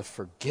of the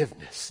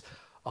forgiveness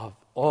of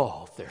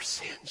all their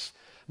sins.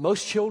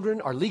 Most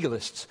children are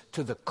legalists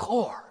to the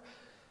core.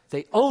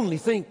 They only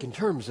think in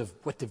terms of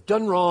what they've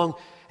done wrong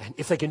and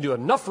if they can do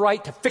enough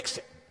right to fix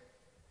it.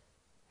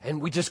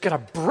 And we just got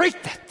to break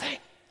that thing.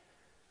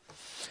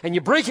 And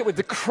you break it with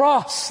the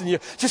cross, and you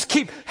just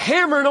keep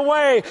hammering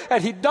away,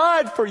 and he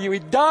died for you, he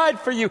died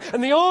for you,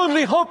 and the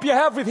only hope you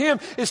have with him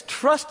is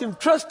trust him,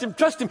 trust him,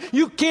 trust him.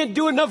 You can't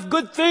do enough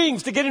good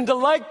things to get him to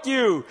like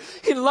you.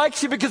 He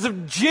likes you because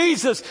of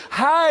Jesus.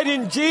 Hide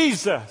in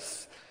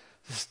Jesus.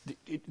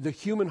 The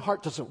human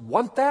heart doesn't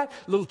want that.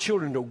 Little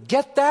children don't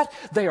get that.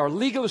 They are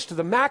legalists to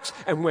the max.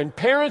 And when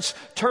parents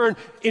turn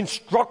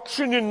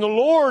instruction in the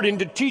Lord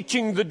into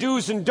teaching the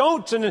do's and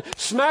don'ts and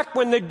smack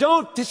when they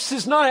don't, this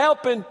is not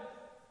helping.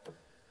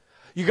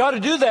 You got to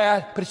do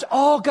that, but it's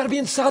all got to be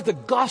inside the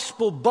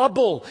gospel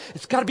bubble.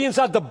 It's got to be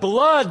inside the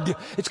blood.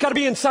 It's got to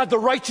be inside the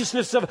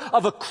righteousness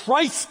of a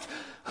Christ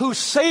who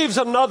saves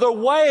another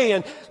way.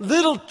 And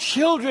little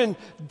children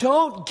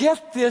don't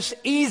get this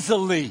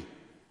easily,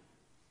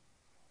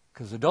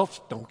 because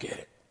adults don't get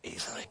it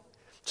easily.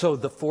 So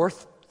the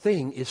fourth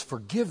thing is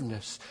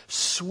forgiveness.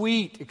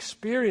 Sweet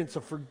experience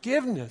of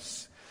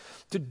forgiveness.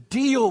 To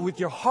deal with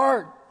your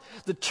heart,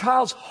 the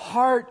child's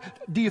heart.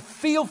 Do you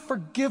feel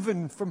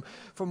forgiven from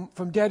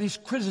daddy's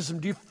criticism?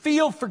 Do you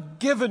feel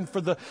forgiven for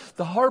the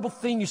horrible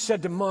thing you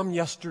said to mom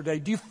yesterday?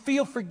 Do you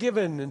feel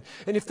forgiven? And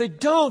if they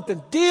don't,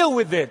 then deal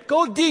with it.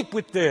 Go deep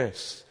with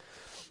this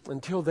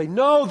until they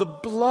know the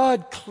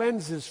blood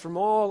cleanses from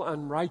all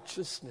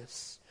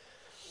unrighteousness.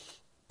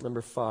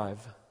 Number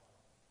 5.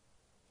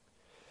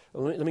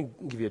 Let me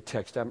give you a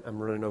text. I'm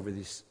running over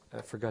these.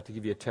 I forgot to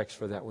give you a text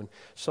for that one.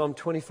 Psalm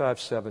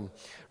 25:7.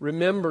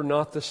 Remember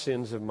not the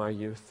sins of my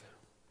youth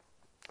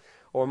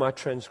or my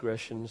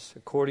transgressions.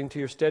 According to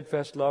your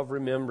steadfast love,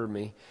 remember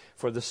me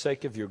for the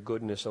sake of your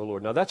goodness, O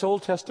Lord. Now that's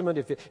Old Testament.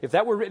 If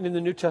that were written in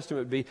the New Testament,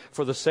 it would be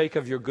for the sake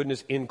of your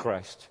goodness in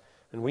Christ.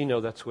 And we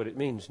know that's what it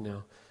means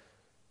now.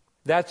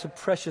 That's a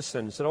precious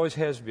sentence. It always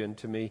has been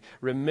to me.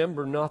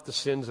 Remember not the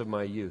sins of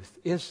my youth.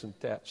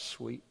 Isn't that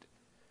sweet?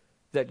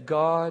 That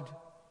God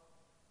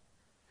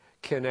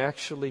can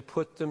actually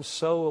put them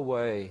so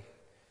away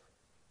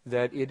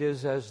that it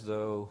is as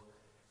though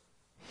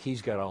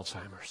he's got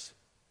Alzheimer's.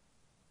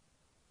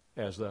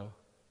 As though.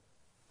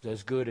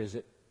 As good as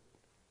it.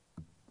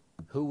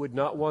 Who would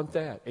not want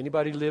that?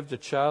 Anybody lived a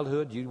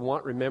childhood you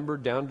want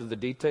remembered down to the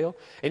detail?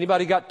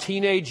 Anybody got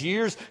teenage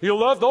years? You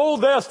loved, oh,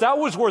 that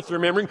was worth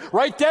remembering.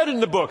 Write that in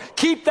the book.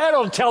 Keep that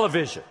on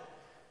television.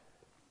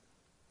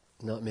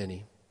 Not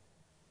many.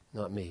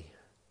 Not me.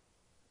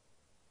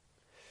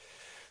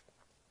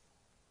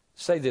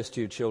 Say this to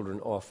your children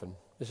often.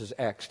 This is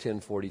Acts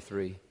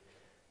 10:43.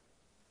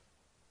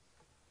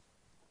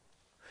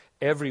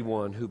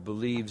 Everyone who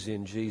believes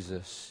in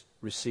Jesus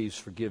receives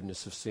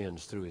forgiveness of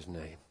sins through his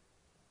name.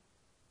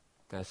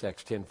 That's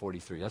Acts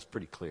 10:43. That's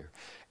pretty clear.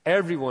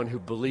 Everyone who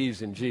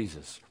believes in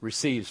Jesus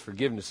receives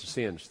forgiveness of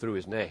sins through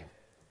his name.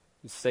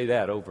 You say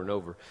that over and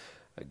over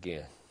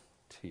again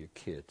to your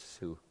kids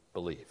who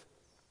believe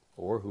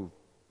or who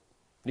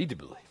need to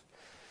believe.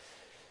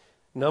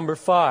 Number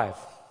 5.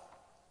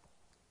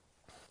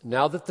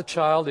 Now that the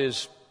child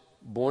is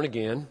born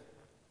again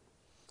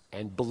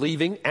and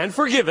believing and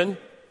forgiven,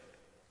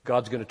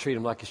 God's going to treat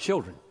them like his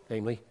children.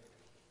 Namely,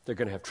 they're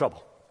going to have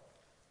trouble.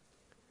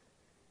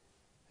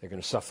 They're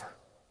going to suffer.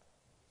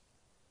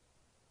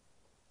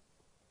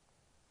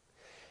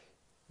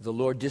 The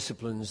Lord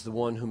disciplines the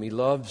one whom he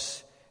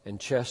loves and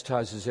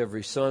chastises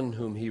every son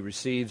whom he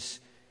receives.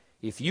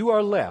 If you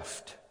are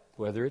left,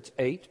 whether it's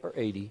 8 or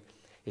 80,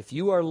 if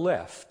you are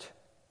left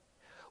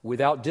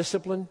without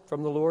discipline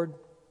from the Lord,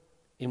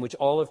 in which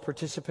all have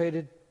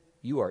participated,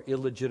 you are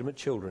illegitimate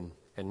children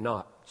and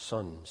not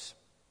sons.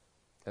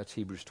 That's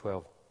Hebrews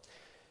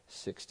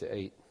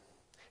 12:6-8.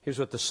 Here's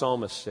what the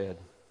psalmist said.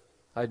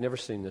 I'd never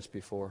seen this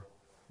before.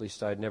 At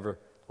least I'd never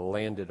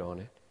landed on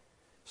it.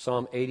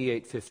 Psalm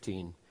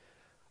 88:15.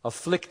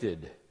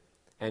 Afflicted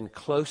and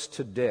close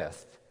to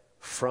death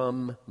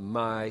from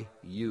my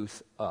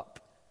youth up,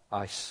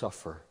 I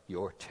suffer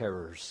your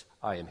terrors.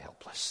 I am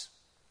helpless.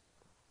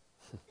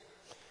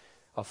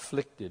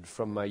 Afflicted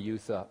from my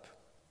youth up.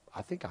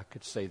 I think I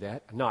could say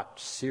that. Not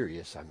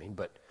serious,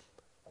 but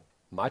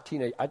my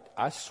teenage,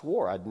 I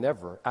swore I'd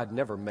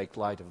never make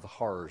light of the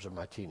horrors of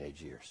my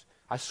teenage years.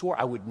 I swore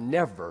I would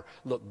never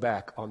look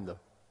back on the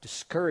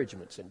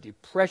discouragements and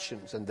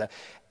depressions and the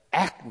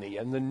acne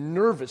and the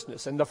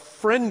nervousness and the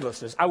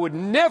friendlessness. I would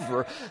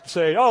never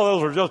say, oh,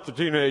 those are just the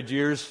teenage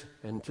years.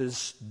 And to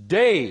this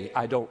day,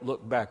 I don't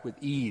look back with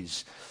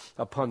ease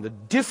upon the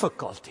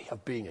difficulty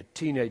of being a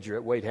teenager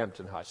at Wade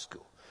Hampton High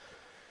School.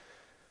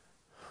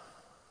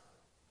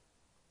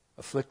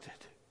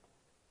 Afflicted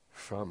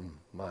from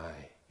my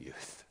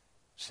youth,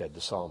 said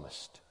the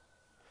psalmist.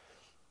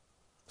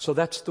 So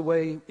that's the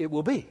way it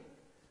will be.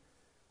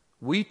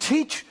 We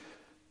teach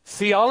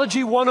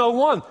Theology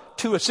 101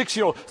 to a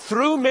 6-year-old.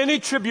 Through many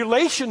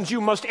tribulations you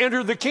must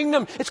enter the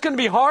kingdom. It's going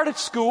to be hard at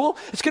school.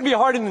 It's going to be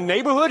hard in the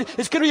neighborhood.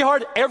 It's going to be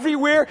hard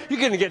everywhere. You're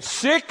going to get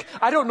sick.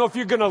 I don't know if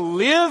you're going to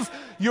live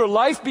your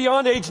life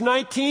beyond age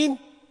 19.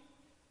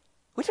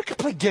 We're not going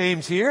to play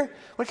games here.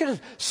 We're going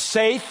to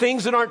say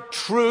things that aren't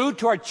true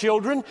to our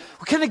children.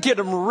 We're going to get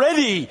them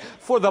ready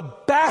for the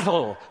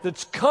battle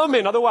that's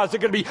coming. Otherwise, they're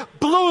going to be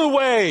blown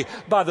away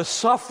by the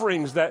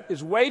sufferings that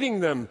is waiting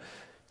them.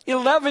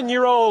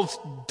 11-year-olds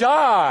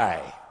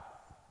die.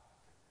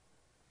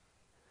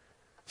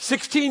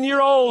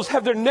 16-year-olds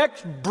have their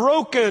necks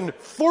broken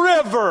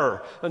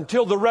forever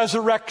until the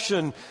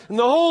resurrection. And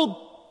the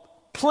whole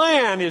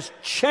plan is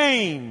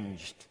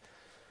changed.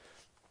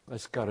 I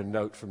just got a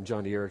note from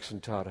Johnny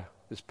Erickson Tata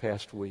this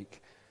past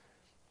week.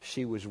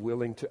 She was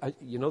willing to...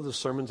 you know the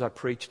sermons I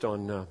preached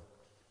on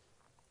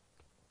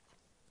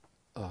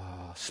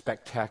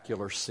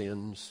spectacular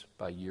sins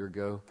about a year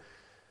ago,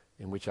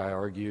 in which I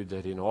argued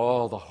that in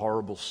all the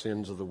horrible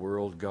sins of the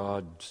world,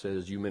 God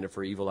says, you meant it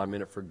for evil, I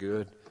meant it for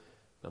good.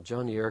 Now,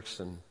 Johnny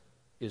Erickson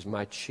is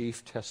my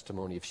chief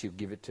testimony, if she'll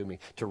give it to me,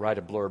 to write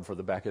a blurb for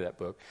the back of that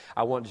book.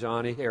 I want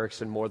Johnny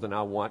Erickson more than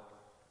I want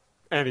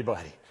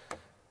anybody.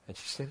 And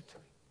she sent it to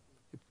me.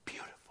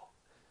 Beautiful.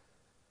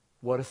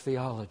 What a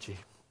theology.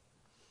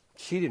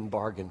 She didn't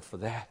bargain for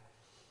that.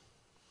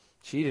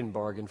 She didn't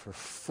bargain for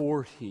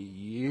 40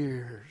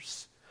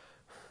 years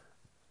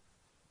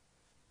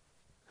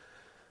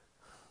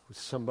with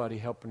somebody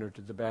helping her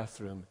to the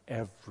bathroom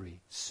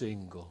every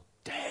single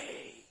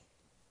day.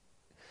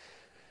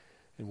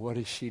 And what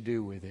did she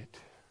do with it?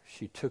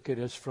 She took it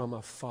as from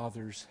a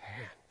father's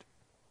hand.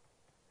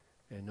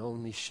 And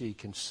only she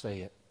can say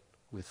it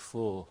with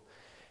full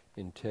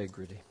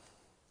integrity.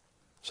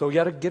 So you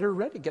got to get her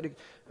ready.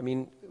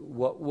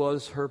 What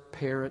was her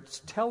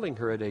parents telling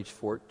her at age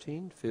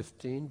 14,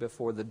 15,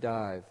 before the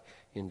dive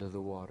into the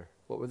water?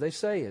 What were they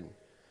saying?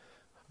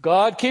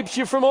 God keeps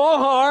you from all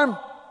harm.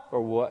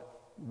 Or what?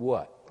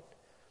 What?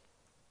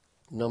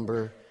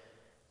 Number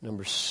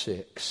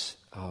 6.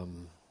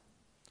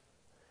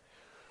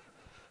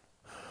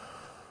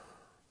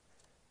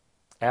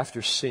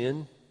 After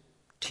sin,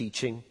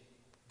 teaching,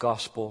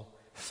 gospel,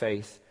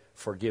 faith,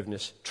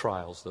 forgiveness,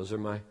 trials. Those are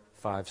my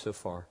 5 so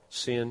far.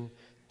 Sin,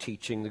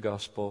 teaching the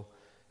gospel,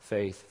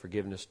 faith,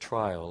 forgiveness,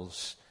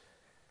 trials.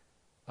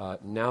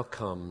 Now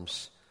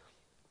comes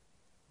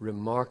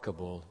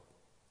remarkable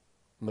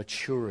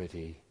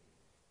maturity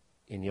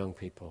in young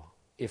people,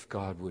 if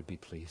God would be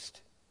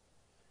pleased.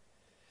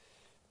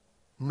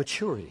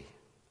 Maturity.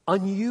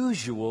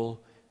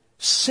 Unusual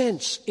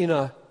sense in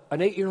an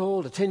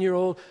 8-year-old, a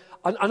 10-year-old,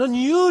 an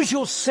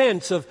unusual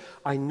sense of,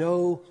 I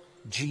know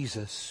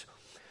Jesus.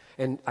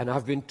 And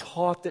I've been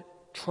taught that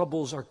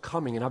troubles are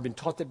coming, and I've been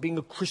taught that being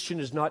a Christian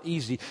is not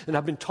easy, and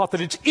I've been taught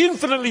that it's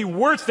infinitely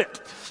worth it,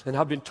 and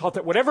I've been taught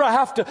that whatever I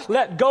have to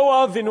let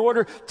go of in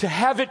order to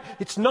have it,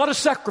 it's not a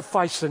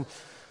sacrifice, and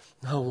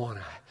I want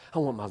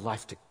my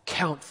life to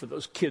count for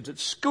those kids at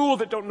school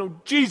that don't know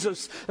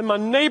Jesus, and my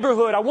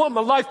neighborhood. I want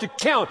my life to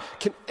count.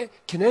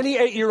 Can any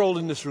 8-year-old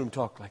in this room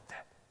talk like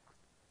that?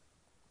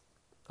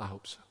 I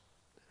hope so.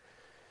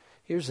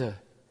 Here's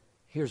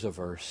a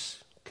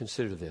verse.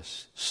 Consider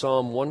this.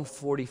 Psalm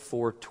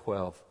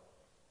 144:12.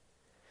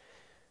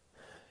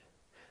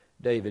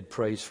 David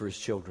prays for his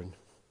children.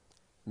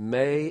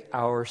 May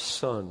our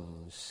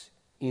sons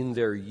in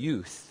their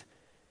youth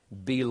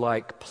be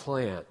like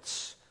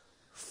plants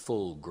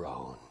full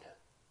grown.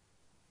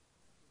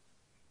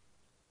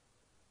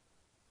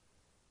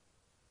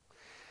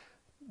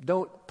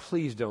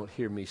 Please don't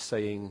hear me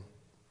saying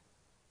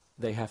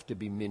they have to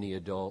be mini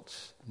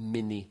adults.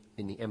 Mini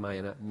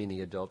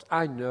adults.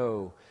 I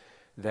know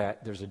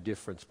that there's a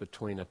difference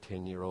between a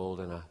 10-year-old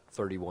and a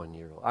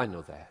 31-year-old. I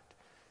know that.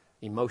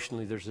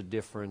 Emotionally, there's a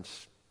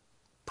difference.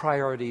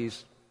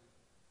 Priorities,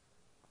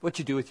 what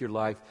you do with your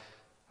life.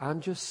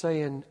 I'm just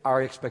saying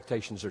our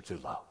expectations are too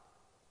low.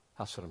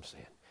 That's what I'm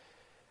saying.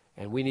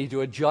 And we need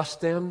to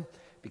adjust them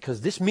because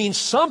this means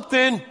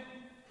something.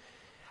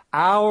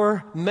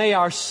 May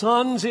our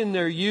sons in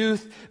their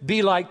youth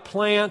be like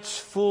plants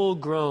full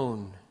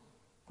grown.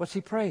 What's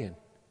he praying?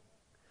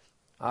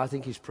 I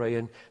think he's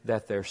praying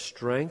that their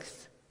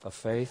strength of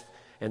faith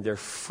and their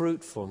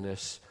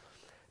fruitfulness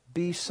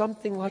be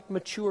something like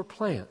mature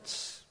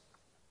plants,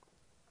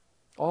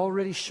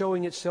 already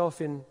showing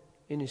itself in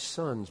his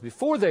sons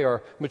before they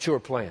are mature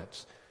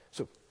plants.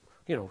 So,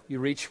 you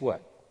reach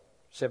what?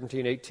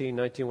 17, 18,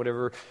 19,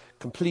 whatever,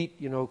 complete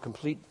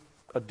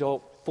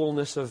adult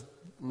fullness of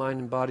mind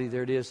and body,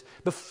 there it is.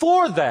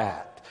 Before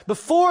that,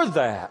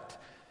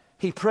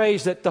 he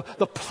prays that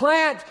the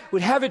plant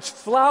would have its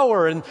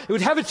flower and it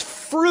would have its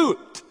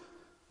fruit.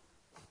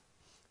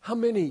 How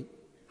many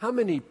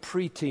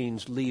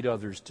preteens lead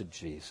others to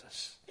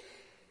Jesus?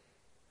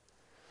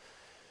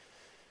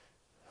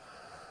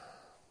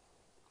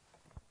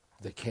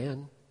 They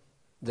can.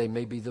 They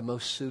may be the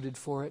most suited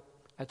for it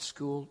at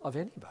school of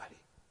anybody.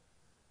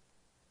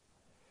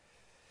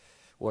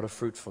 What a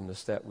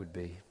fruitfulness that would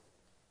be.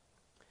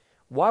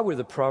 Why were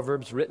the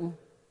Proverbs written?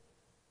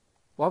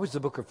 Why was the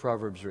book of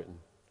Proverbs written?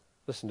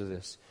 Listen to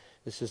this.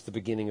 This is the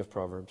beginning of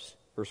Proverbs,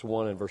 verse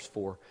 1 and verse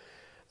 4.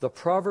 The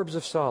Proverbs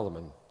of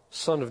Solomon,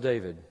 son of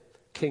David,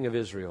 king of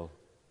Israel.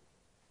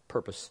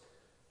 Purpose: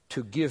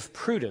 to give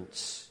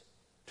prudence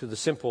to the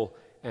simple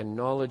and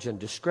knowledge and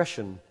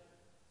discretion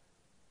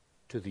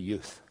to the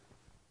youth.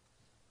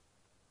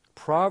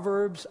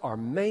 Proverbs are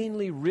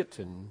mainly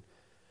written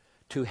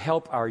to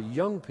help our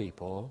young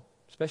people,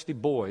 especially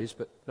boys,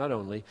 but not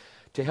only,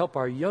 to help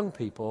our young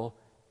people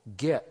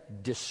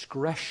get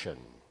discretion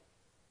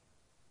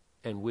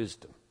and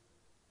wisdom.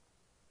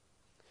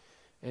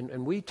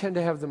 And we tend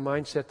to have the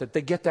mindset that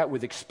they get that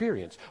with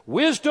experience.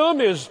 Wisdom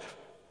is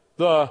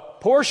the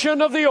portion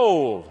of the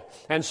old,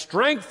 and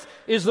strength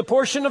is the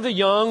portion of the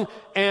young,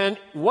 and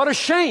what a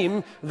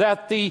shame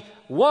that the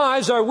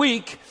wise are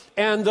weak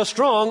and the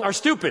strong are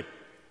stupid.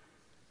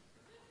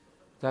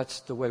 That's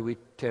the way we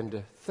tend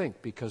to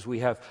think, because we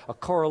have a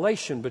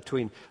correlation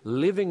between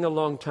living a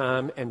long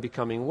time and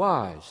becoming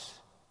wise.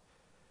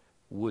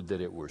 Would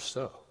that it were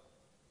so.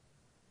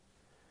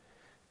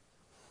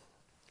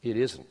 It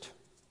isn't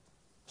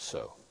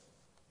so.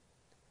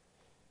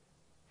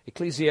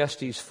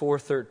 Ecclesiastes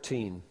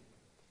 4:13.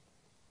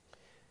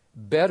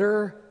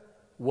 Better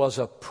was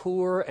a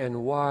poor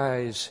and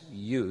wise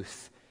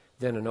youth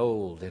than an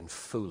old and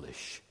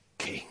foolish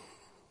king.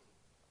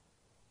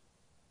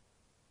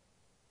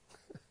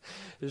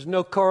 There's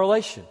no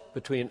correlation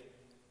between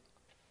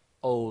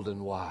old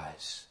and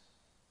wise,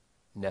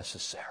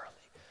 necessarily.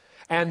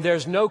 And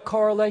there's no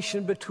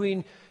correlation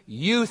between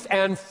youth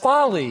and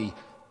folly,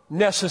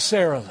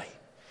 necessarily.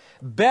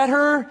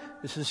 Better,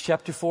 this is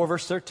chapter 4,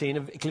 verse 13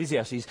 of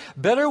Ecclesiastes,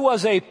 better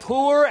was a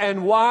poor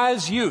and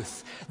wise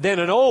youth than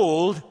an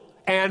old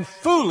and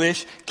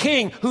foolish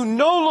king who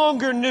no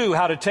longer knew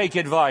how to take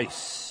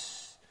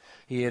advice.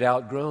 He had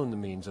outgrown the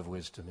means of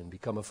wisdom and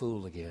become a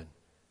fool again.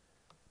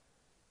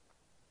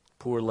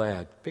 Poor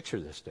lad. Picture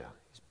this now.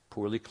 He's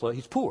poorly clothed.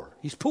 He's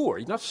poor.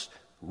 He's not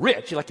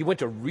rich. Like he went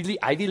to a really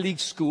Ivy League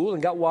school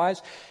and got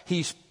wise.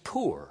 He's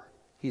poor.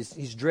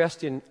 He's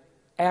dressed in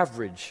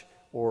average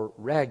or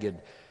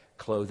ragged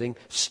clothing,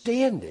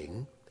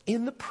 standing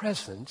in the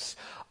presence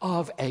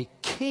of a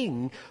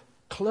king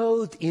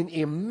clothed in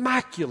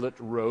immaculate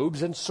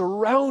robes and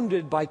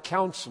surrounded by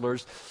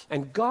counselors.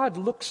 And God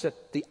looks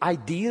at the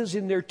ideas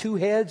in their two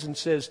heads and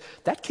says,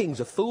 that king's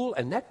a fool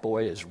and that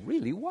boy is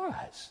really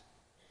wise.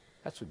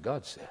 That's what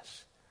God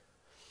says.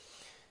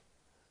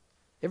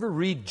 Ever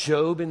read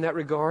Job in that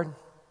regard?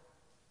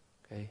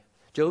 Okay.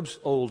 Job's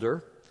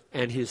older,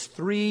 and his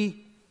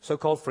three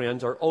so-called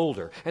friends are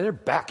older. And they're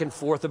back and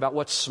forth about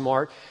what's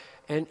smart.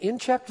 And in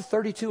chapter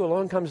 32,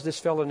 along comes this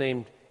fellow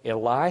named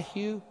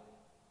Elihu.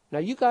 Now,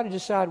 you got to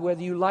decide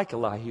whether you like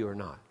Elihu or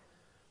not.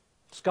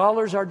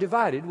 Scholars are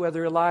divided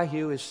whether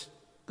Elihu is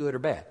good or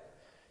bad.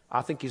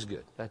 I think he's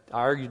good. I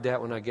argued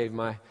that when I gave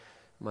my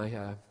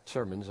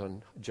sermons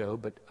on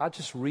Job, but I'll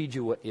just read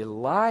you what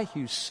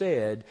Elihu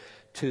said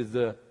to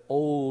the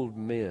old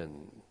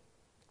men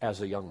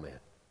as a young man.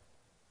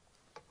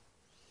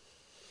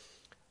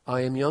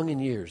 I am young in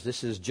years.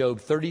 This is Job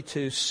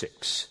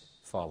 32:6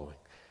 following.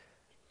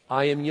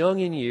 I am young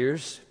in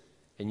years,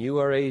 and you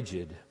are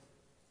aged.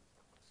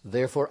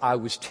 Therefore I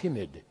was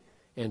timid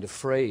and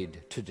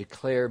afraid to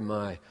declare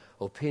my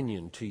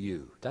opinion to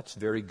you. That's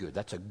very good.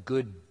 That's a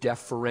good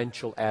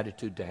deferential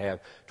attitude to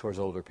have towards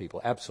older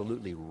people.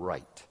 Absolutely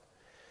right.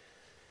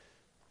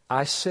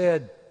 I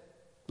said,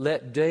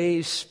 let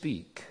days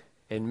speak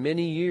and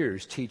many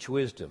years teach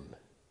wisdom.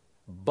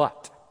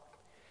 But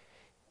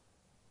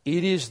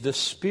it is the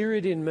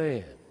Spirit in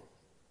man,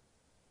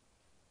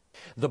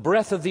 the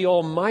breath of the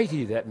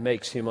Almighty that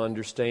makes him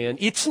understand.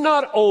 It's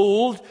not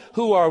old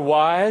who are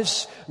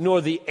wise,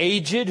 nor the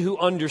aged who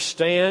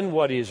understand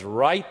what is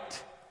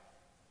right.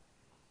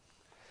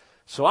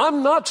 So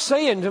I'm not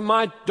saying to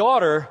my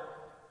daughter,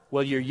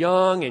 well, you're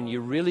young and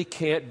you really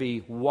can't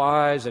be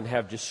wise and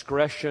have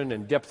discretion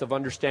and depth of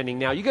understanding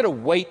now. You got to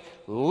wait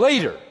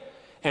later.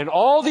 And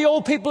all the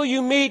old people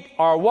you meet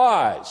are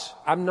wise.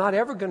 I'm not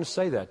ever going to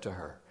say that to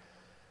her.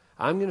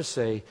 I'm going to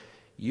say,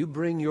 you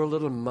bring your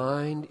little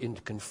mind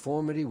into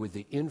conformity with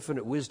the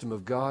infinite wisdom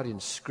of God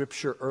in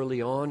Scripture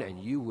early on,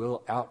 and you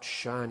will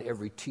outshine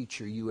every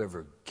teacher you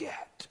ever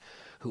get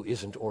who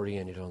isn't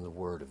oriented on the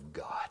Word of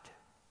God.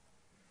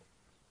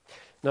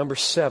 Number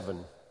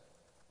 7.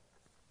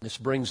 This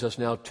brings us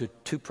now to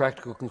two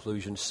practical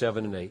conclusions,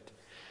 7 and 8.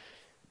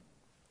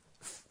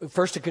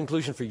 First, a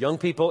conclusion for young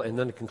people, and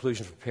then a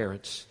conclusion for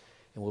parents.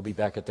 And we'll be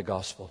back at the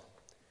gospel.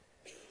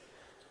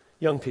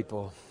 Young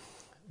people,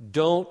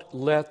 don't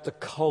let the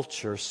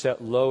culture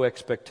set low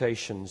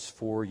expectations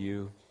for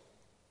you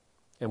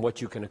and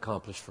what you can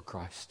accomplish for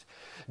Christ.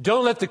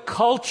 Don't let the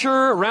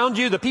culture around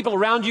you, the people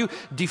around you,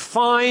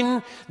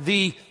 define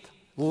the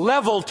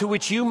level to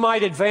which you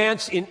might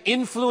advance in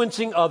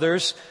influencing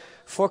others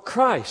for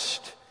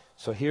Christ.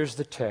 So here's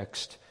the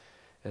text.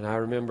 And I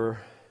remember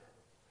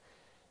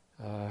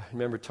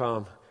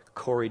Tom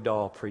Corey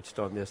Dahl preached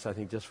on this, I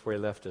think just before he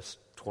left us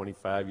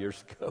 25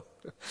 years ago.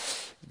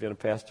 He's been a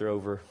pastor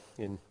over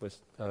in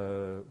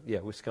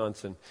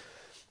Wisconsin.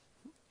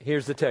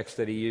 Here's the text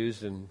that he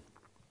used and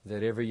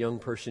that every young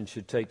person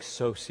should take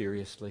so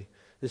seriously.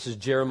 This is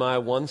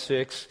Jeremiah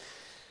 1:6.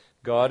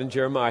 God and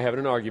Jeremiah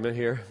having an argument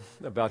here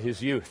about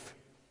his youth.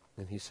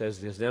 And he says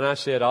this, Then I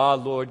said,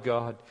 Lord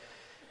God,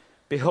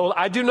 behold,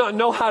 I do not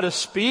know how to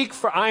speak,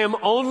 for I am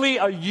only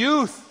a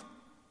youth.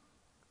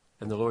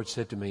 And the Lord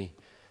said to me,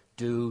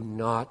 Do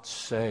not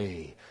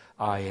say,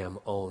 I am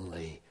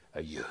only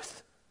a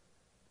youth.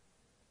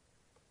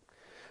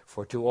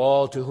 For to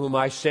all to whom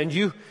I send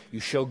you, you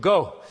shall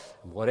go.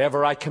 And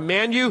whatever I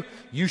command you,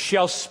 you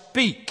shall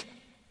speak.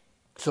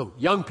 So,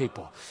 young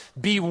people,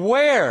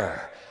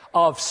 beware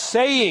of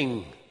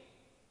saying,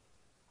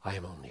 I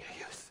am only a youth.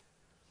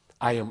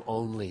 I am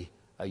only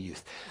a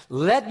youth.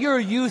 Let your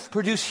youth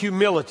produce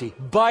humility,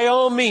 by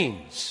all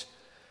means,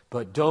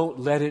 but don't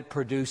let it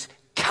produce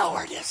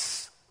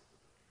cowardice.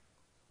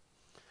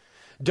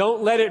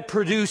 Don't let it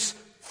produce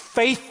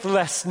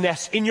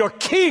faithlessness in your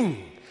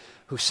King,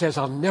 who says,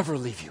 I'll never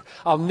leave you.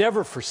 I'll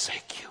never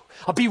forsake you.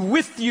 I'll be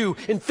with you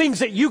in things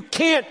that you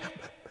can't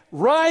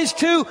rise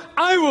to,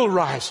 I will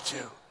rise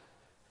to.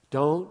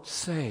 Don't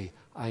say,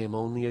 I am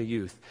only a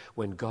youth,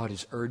 when God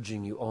is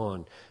urging you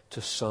on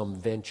to some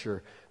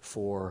venture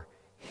for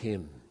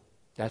Him.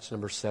 That's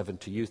number 7,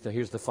 to youth. Now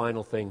here's the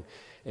final thing,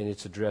 and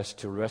it's addressed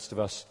to the rest of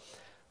us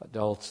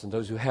adults and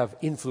those who have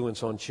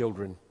influence on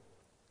children.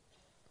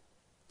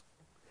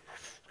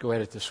 Go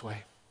at it this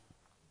way.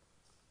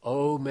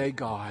 Oh, may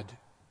God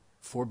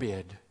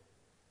forbid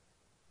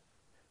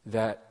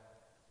that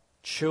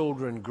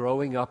children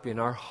growing up in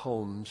our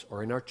homes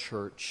or in our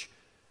church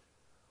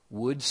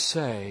would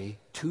say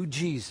to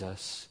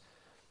Jesus,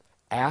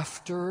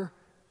 after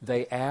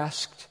they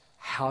asked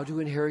how to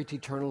inherit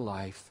eternal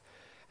life,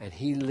 and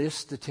He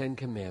lists the 10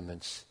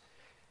 Commandments,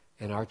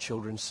 and our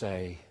children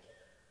say,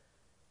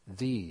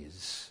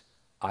 these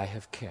I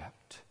have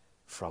kept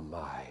from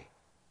my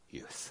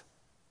youth.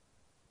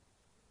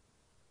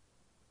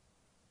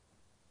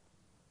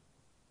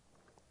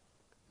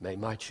 May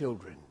my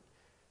children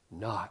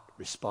not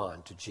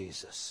respond to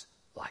Jesus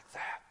like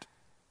that.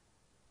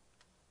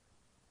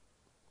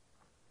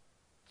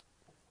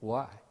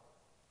 Why?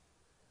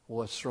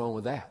 What's wrong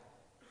with that?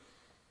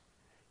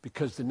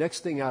 Because the next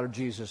thing out of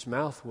Jesus'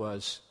 mouth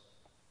was,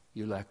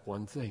 you lack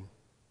one thing.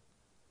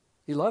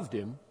 He loved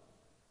him.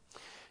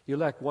 You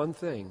lack one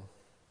thing.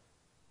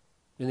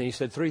 And then He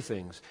said 3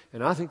 things.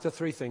 And I think the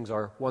 3 things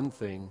are one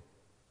thing,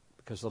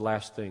 because the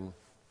last thing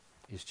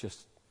is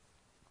just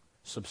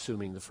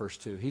subsuming the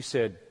first 2. He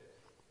said,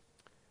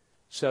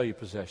 sell your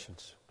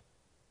possessions.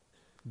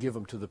 Give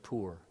them to the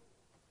poor.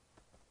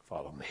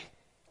 Follow me.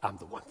 I'm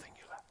the one thing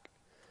you lack.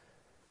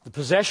 The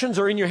possessions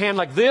are in your hand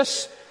like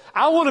this.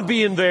 I want to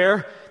be in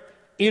there.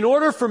 In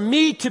order for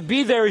me to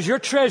be there as your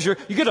treasure,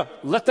 you're going to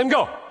let them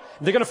go.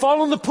 They're going to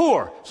fall on the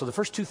poor. So the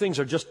first 2 things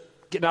are just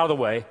getting out of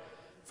the way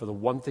for the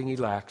one thing he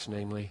lacks,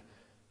 namely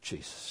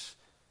Jesus.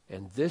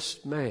 And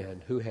this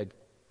man who had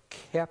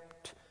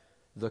kept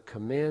the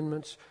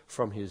commandments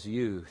from his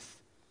youth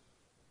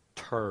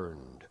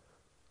turned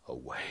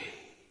away.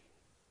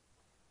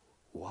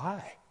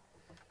 Why?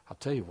 I'll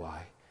tell you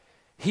why.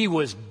 He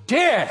was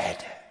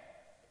dead.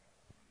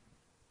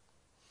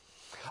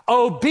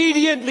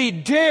 Obediently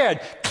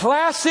dead.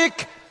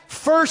 Classic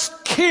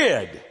first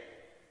kid.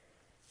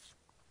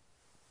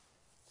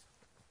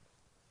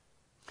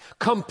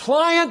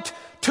 Compliant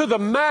to the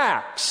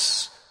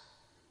max.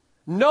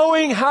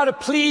 Knowing how to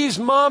please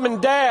mom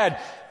and dad.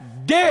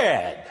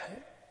 Dead.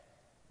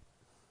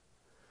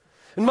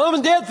 And mom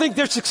and dad think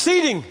they're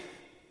succeeding.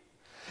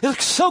 It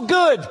looks so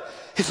good.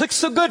 It looks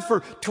so good for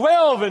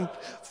 12 and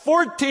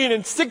 14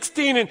 and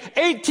 16 and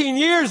 18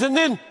 years. And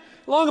then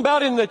long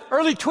about in the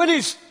early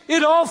 20s,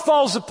 it all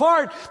falls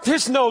apart.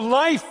 There's no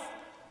life.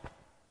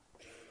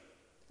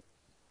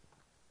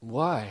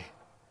 Why?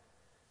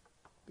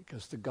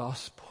 Because the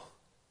gospel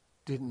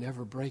didn't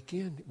ever break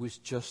in. It was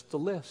just the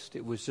list.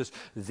 It was just,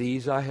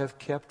 these I have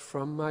kept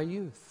from my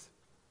youth.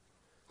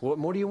 What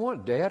more do you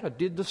want, Dad? I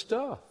did the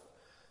stuff.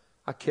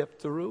 I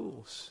kept the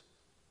rules.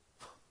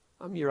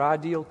 I'm your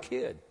ideal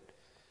kid.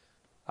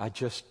 I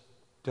just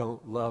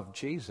don't love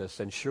Jesus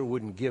and sure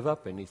wouldn't give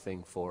up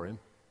anything for Him.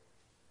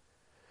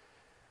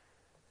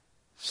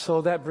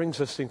 So that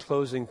brings us in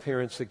closing,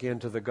 parents, again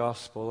to the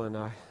gospel, and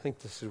I think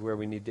this is where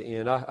we need to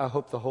end. I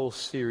hope the whole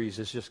series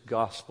is just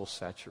gospel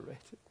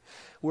saturated.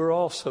 We're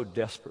all so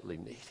desperately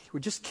needy.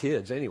 We're just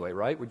kids anyway,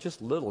 right? We're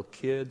just little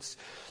kids.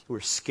 We're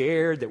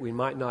scared that we're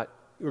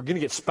going to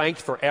get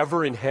spanked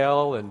forever in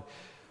hell, and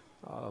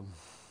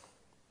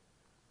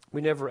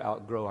we never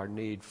outgrow our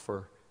need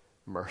for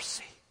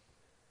mercy.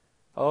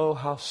 Oh,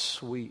 how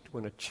sweet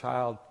when a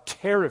child,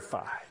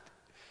 terrified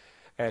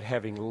at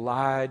having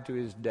lied to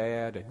his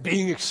dad and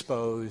being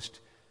exposed,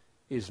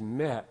 is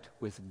met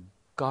with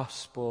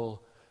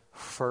gospel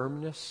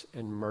firmness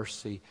and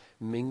mercy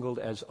mingled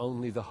as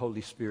only the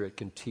Holy Spirit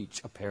can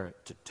teach a parent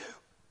to do.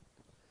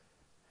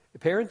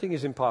 Parenting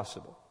is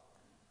impossible.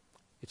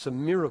 It's a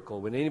miracle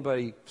when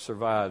anybody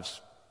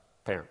survives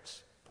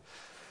parents.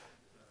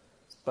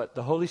 But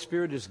the Holy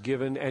Spirit is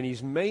given, and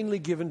He's mainly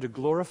given to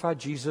glorify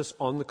Jesus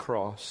on the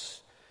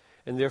cross.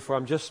 And therefore,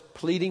 I'm just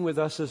pleading with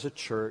us as a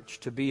church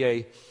to be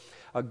a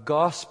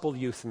gospel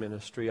youth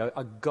ministry,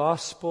 a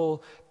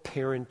gospel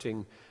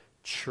parenting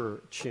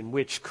church in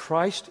which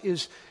Christ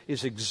is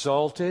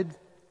exalted,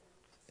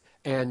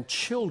 and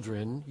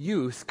children,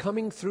 youth,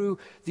 coming through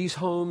these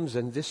homes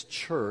and this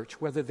church,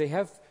 whether they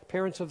have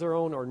parents of their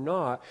own or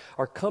not,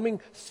 are coming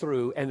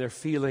through and they're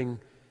feeling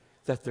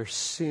that their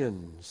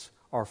sins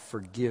are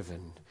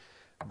forgiven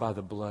by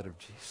the blood of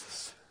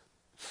Jesus.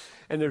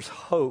 And there's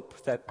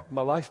hope that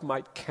my life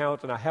might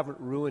count and I haven't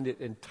ruined it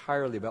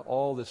entirely by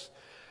all this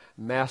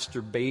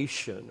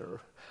masturbation or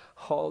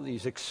all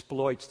these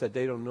exploits that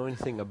they don't know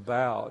anything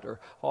about, or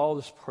all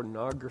this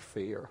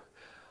pornography, or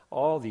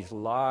all these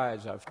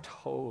lies I've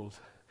told.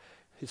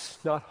 It's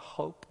not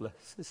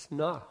hopeless. It's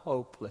not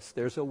hopeless.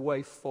 There's a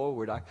way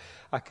forward.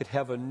 I could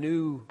have a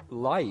new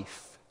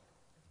life.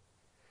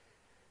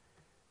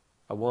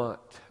 I want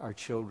our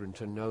children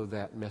to know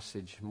that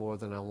message more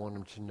than I want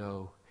them to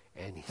know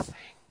anything.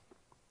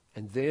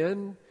 And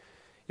then,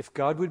 if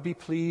God would be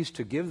pleased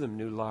to give them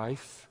new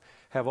life,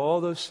 have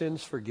all those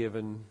sins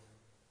forgiven,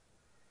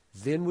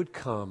 then would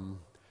come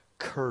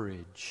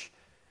courage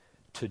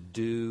to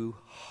do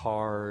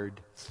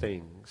hard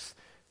things.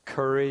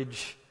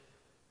 Courage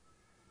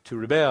to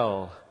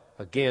rebel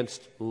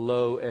against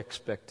low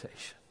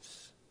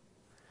expectations,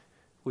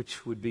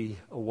 which would be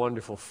a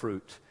wonderful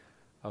fruit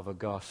of a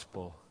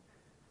gospel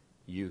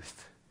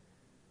youth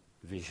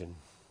vision.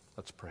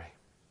 Let's pray.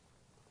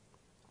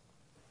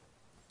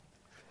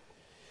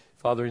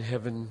 Father in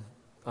heaven,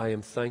 I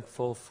am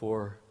thankful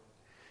for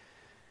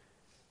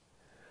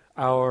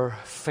our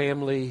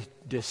family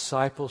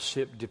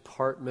discipleship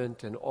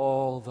department and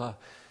all the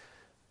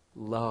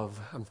love.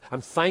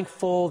 I'm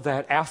thankful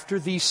that after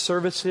these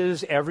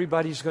services,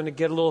 everybody's going to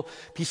get a little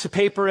piece of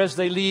paper as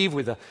they leave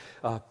with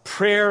a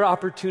prayer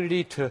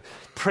opportunity to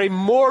pray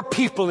more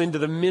people into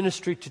the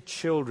ministry to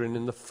children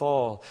in the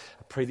fall.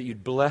 I pray that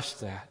you'd bless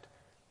that.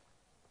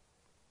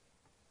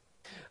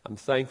 I'm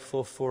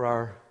thankful for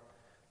our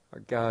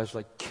guys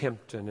like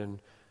Kempton and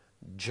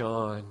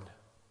John,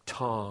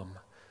 Tom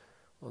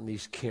on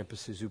these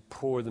campuses who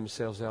pour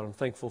themselves out. I'm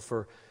thankful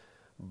for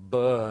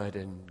Bud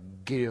and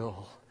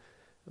Gil.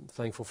 I'm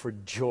thankful for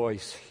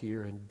Joyce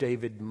here and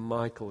David,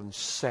 Michael, and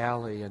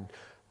Sally. And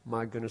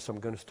my goodness, I'm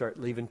going to start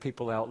leaving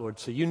people out, Lord.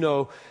 So you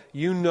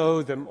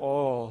know them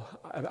all.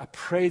 I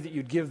pray that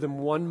you'd give them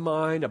one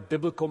mind, a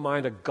biblical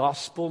mind, a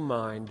gospel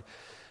mind,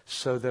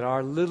 so that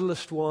our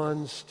littlest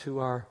ones to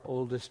our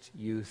oldest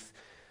youth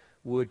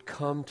would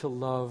come to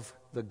love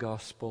the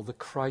gospel, the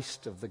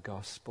Christ of the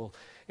gospel,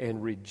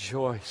 and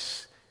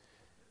rejoice.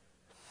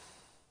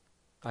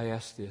 I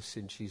ask this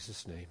in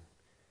Jesus' name.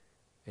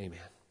 Amen.